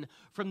sin,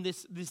 from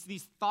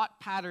these thought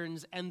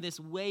patterns and this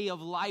way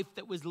of life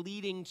that was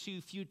leading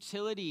to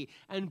futility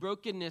and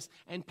brokenness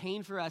and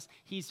pain for us.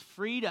 He's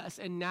freed us,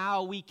 and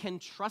now we can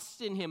trust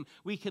in him.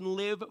 We can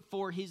live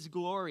for his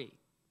glory.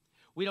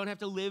 We don't have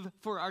to live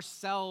for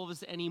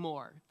ourselves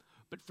anymore,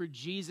 but for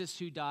Jesus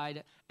who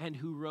died and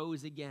who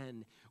rose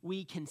again.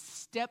 We can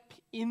step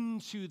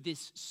into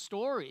this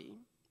story,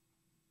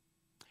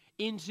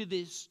 into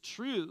this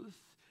truth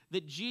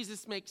that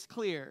Jesus makes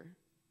clear,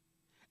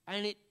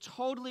 and it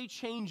totally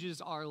changes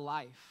our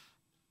life.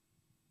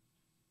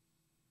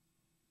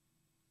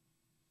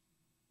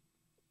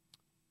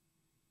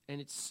 And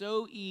it's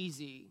so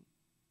easy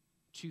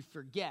to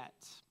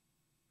forget,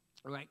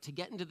 right? To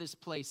get into this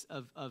place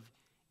of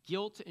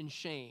guilt and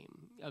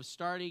shame, of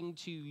starting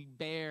to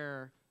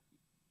bear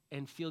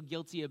and feel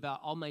guilty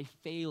about all my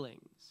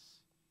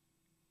failings.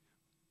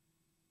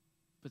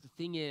 But the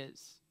thing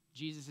is,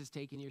 Jesus has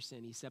taken your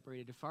sin. He's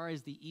separated as far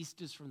as the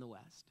east is from the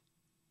west.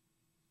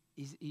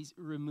 He's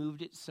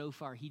removed it so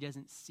far. He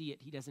doesn't see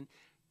it. He doesn't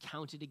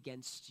count it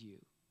against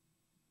you.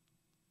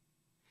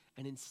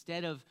 And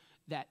instead of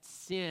that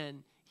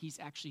sin, he's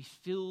actually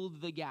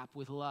filled the gap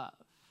with love.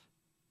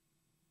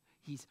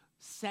 He's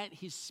sent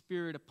his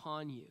Spirit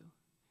upon you.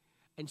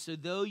 And so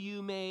though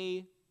you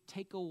may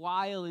take a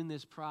while in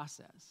this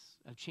process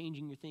of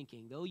changing your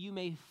thinking, though you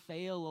may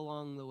fail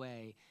along the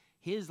way,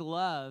 his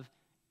love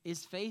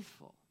is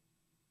faithful.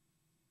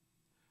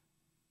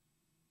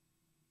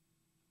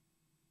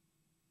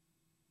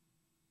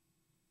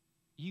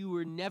 You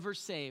were never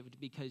saved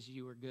because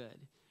you were good.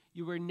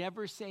 You were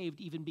never saved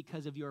even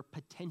because of your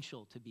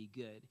potential to be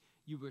good.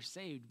 You were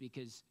saved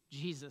because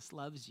Jesus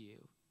loves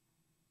you,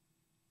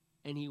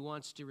 and he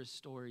wants to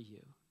restore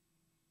you.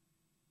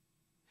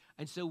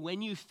 And so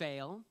when you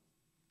fail,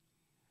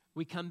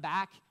 we come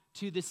back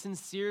to the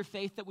sincere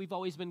faith that we've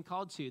always been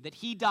called to, that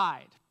he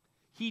died.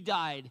 He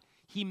died.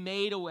 He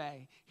made a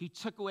way. He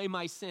took away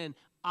my sin.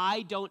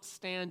 I don't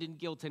stand in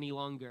guilt any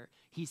longer.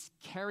 He's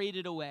carried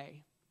it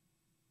away.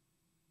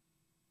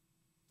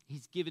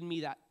 He's given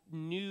me that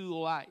new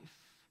life,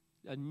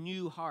 a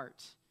new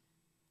heart.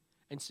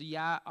 And so,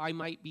 yeah, I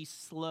might be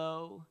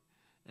slow,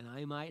 and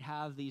I might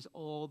have these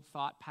old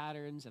thought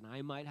patterns, and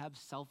I might have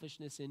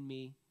selfishness in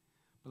me,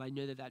 but I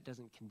know that that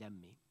doesn't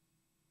condemn me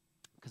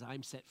because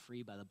I'm set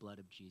free by the blood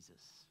of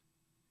Jesus.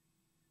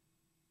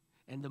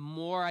 And the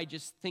more I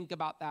just think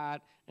about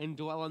that and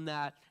dwell on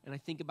that, and I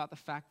think about the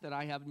fact that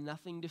I have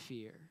nothing to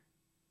fear,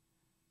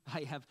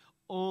 I have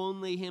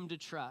only him to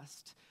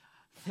trust,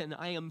 then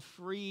I am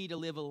free to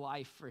live a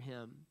life for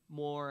him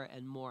more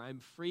and more. I'm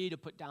free to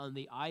put down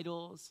the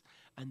idols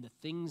and the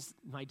things,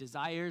 my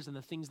desires and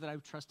the things that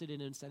I've trusted in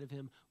instead of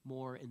him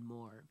more and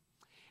more.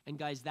 And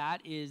guys,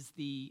 that is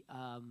we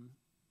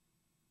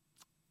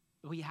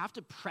have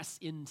to press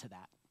into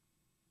that.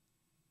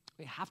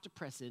 We have to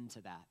press into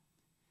that.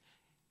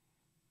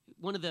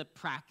 One of the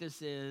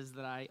practices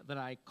that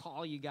I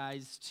call you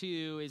guys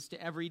to is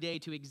to every day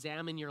to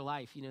examine your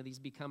life. You know, these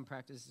become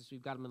practices.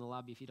 We've got them in the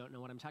lobby if you don't know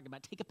what I'm talking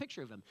about. Take a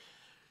picture of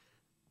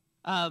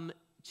them.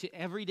 To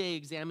every day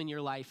examine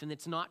your life. And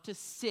it's not to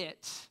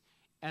sit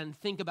and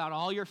think about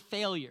all your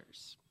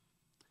failures.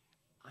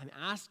 I'm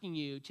asking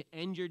you to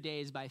end your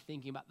days by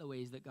thinking about the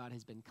ways that God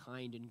has been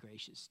kind and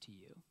gracious to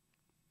you.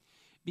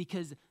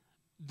 Because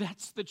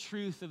that's the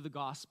truth of the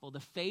gospel. The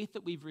faith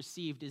that we've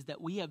received is that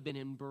we have been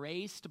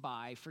embraced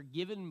by,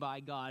 forgiven by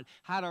God,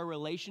 had our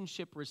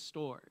relationship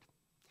restored.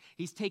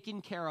 He's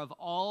taken care of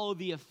all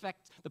the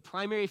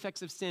primary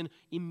effects of sin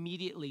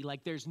immediately.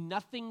 Like there's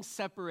nothing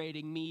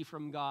separating me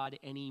from God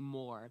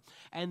anymore.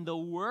 And the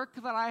work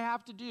that I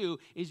have to do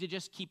is to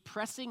just keep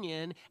pressing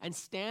in and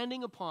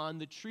standing upon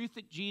the truth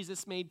that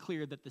Jesus made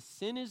clear, that the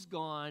sin is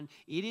gone,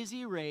 it is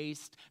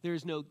erased,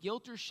 there's no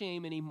guilt or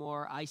shame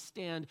anymore. I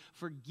stand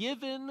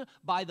forgiven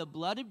by the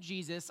blood of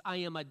Jesus. I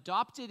am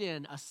adopted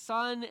in, a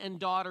son and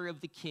daughter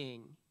of the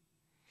King.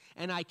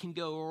 And I can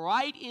go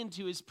right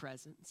into his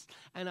presence,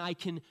 and I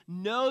can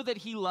know that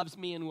he loves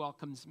me and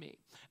welcomes me.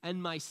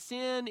 And my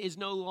sin is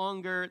no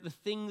longer the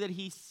thing that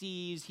he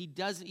sees.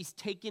 He's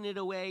taken it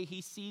away.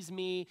 He sees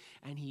me,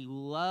 and he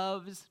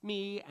loves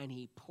me, and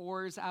he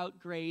pours out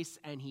grace,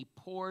 and he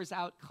pours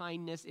out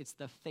kindness. It's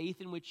the faith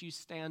in which you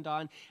stand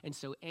on. And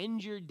so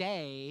end your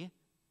day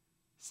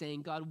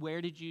saying, God,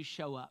 where did you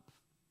show up?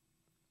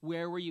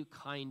 Where were you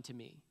kind to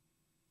me?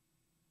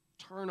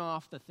 Turn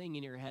off the thing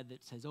in your head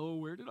that says, oh,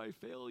 where did I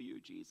fail you,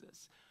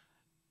 Jesus?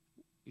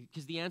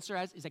 Because the answer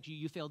is actually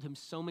you failed him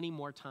so many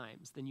more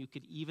times than you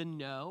could even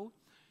know,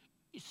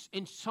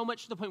 and so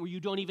much to the point where you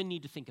don't even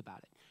need to think about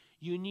it.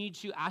 You need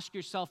to ask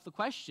yourself the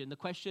question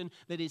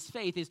that is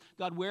faith is,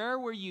 God, where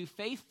were you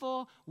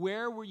faithful?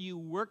 Where were you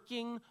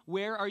working?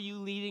 Where are you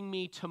leading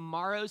me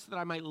tomorrow so that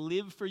I might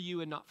live for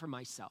you and not for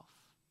myself?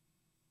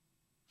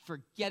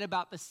 Forget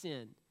about the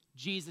sin.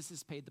 Jesus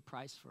has paid the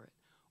price for it.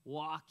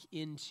 Walk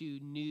into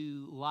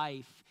new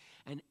life.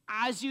 And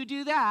as you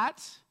do that,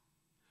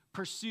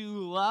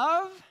 pursue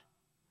love.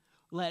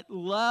 Let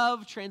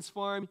love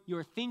transform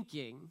your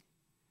thinking.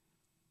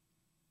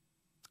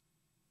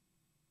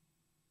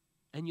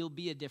 And you'll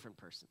be a different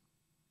person.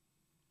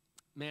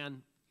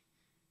 Man,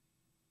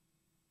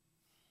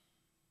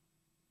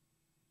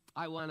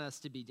 I want us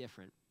to be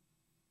different.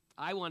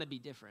 I want to be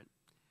different.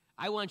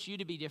 I want you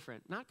to be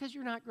different. Not because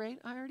you're not great.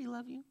 I already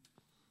love you.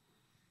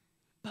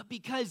 But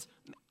because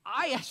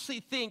I actually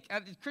think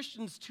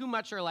Christians too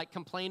much are like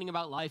complaining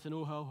about life and,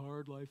 oh, how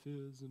hard life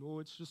is, and, oh,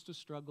 it's just a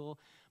struggle.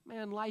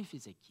 Man, life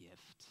is a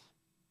gift.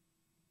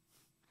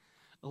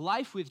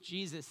 Life with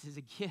Jesus is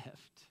a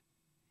gift.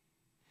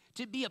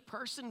 To be a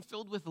person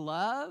filled with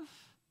love,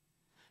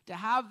 to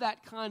have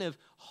that kind of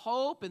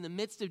hope in the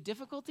midst of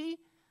difficulty,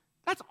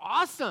 that's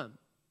awesome.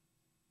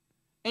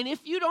 And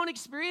if you don't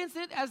experience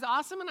it as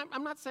awesome, and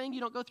I'm not saying you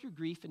don't go through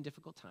grief and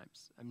difficult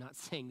times. I'm not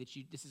saying that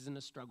this isn't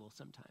a struggle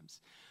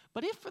sometimes.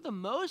 But if for the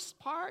most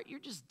part you're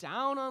just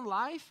down on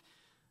life,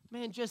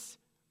 man, just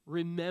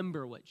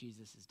remember what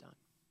Jesus has done.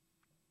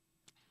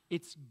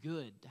 It's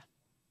good.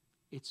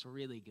 It's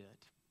really good.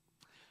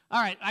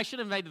 All right, I should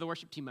have invited the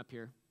worship team up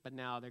here, but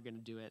now they're going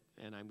to do it,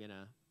 and I'm going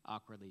to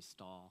awkwardly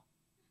stall.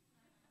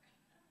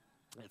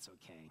 That's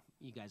okay.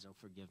 You guys will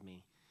forgive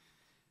me.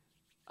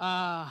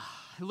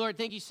 Lord,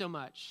 thank you so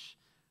much.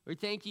 Lord,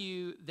 thank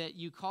you that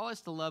you call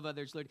us to love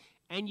others, Lord,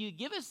 and you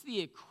give us the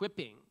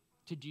equipping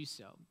to do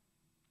so.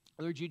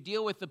 Lord, you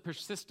deal with the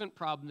persistent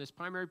problem, this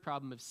primary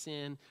problem of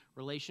sin,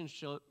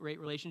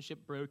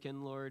 relationship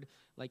broken, Lord,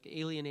 like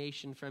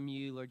alienation from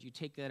you. Lord, you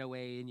take that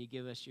away and you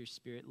give us your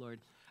Spirit,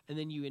 Lord. And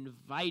then you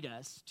invite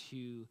us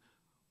to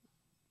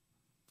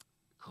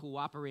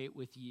cooperate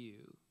with you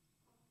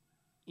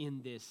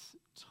in this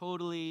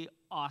totally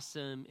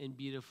awesome and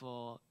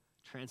beautiful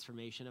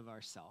transformation of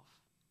ourself.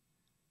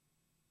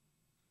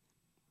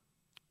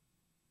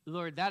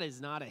 Lord, that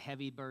is not a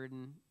heavy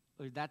burden.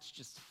 Lord, that's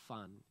just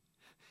fun.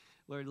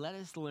 Lord, let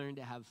us learn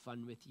to have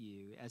fun with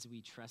you as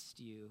we trust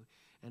you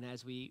and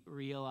as we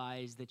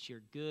realize that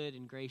you're good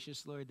and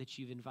gracious, Lord, that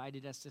you've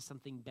invited us to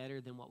something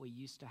better than what we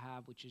used to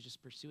have, which is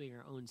just pursuing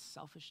our own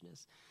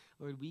selfishness.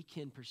 Lord, we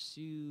can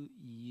pursue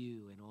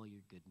you in all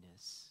your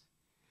goodness.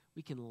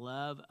 We can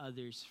love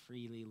others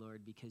freely,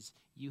 Lord, because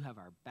you have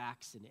our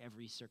backs in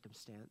every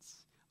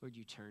circumstance. Lord,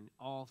 you turn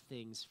all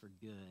things for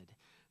good.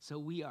 So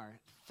we are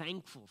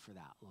thankful for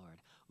that,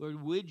 Lord.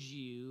 Lord, would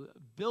you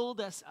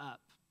build us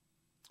up?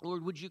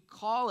 Lord, would you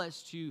call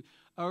us to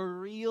a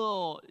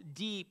real,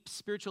 deep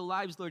spiritual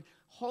lives, Lord?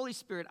 Holy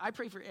Spirit, I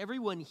pray for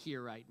everyone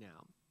here right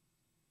now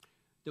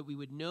that we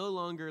would no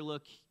longer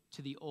look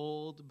to the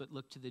old, but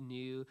look to the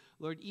new.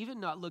 Lord,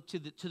 even not look to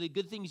the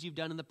good things you've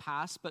done in the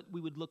past, but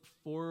we would look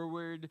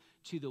forward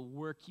to the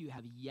work you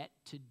have yet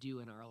to do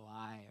in our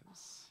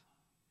lives.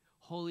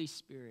 Holy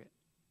Spirit,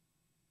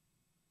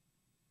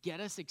 get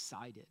us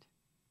excited.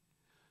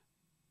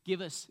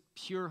 Give us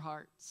pure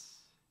hearts,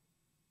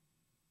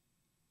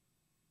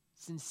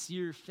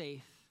 sincere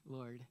faith,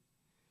 Lord.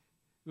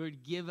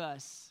 Lord, give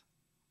us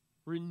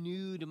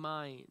renewed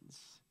minds.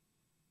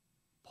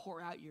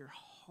 Pour out your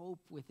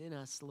hope within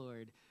us,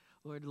 Lord.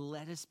 Lord,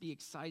 let us be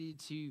excited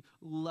to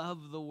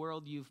love the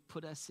world you've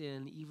put us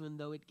in, even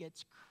though it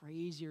gets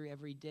crazier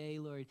every day,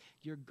 Lord.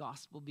 Your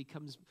gospel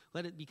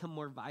let it become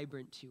more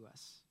vibrant to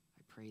us.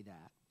 I pray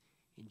that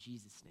in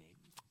Jesus' name,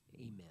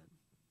 amen.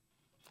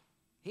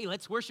 Hey,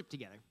 let's worship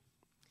together.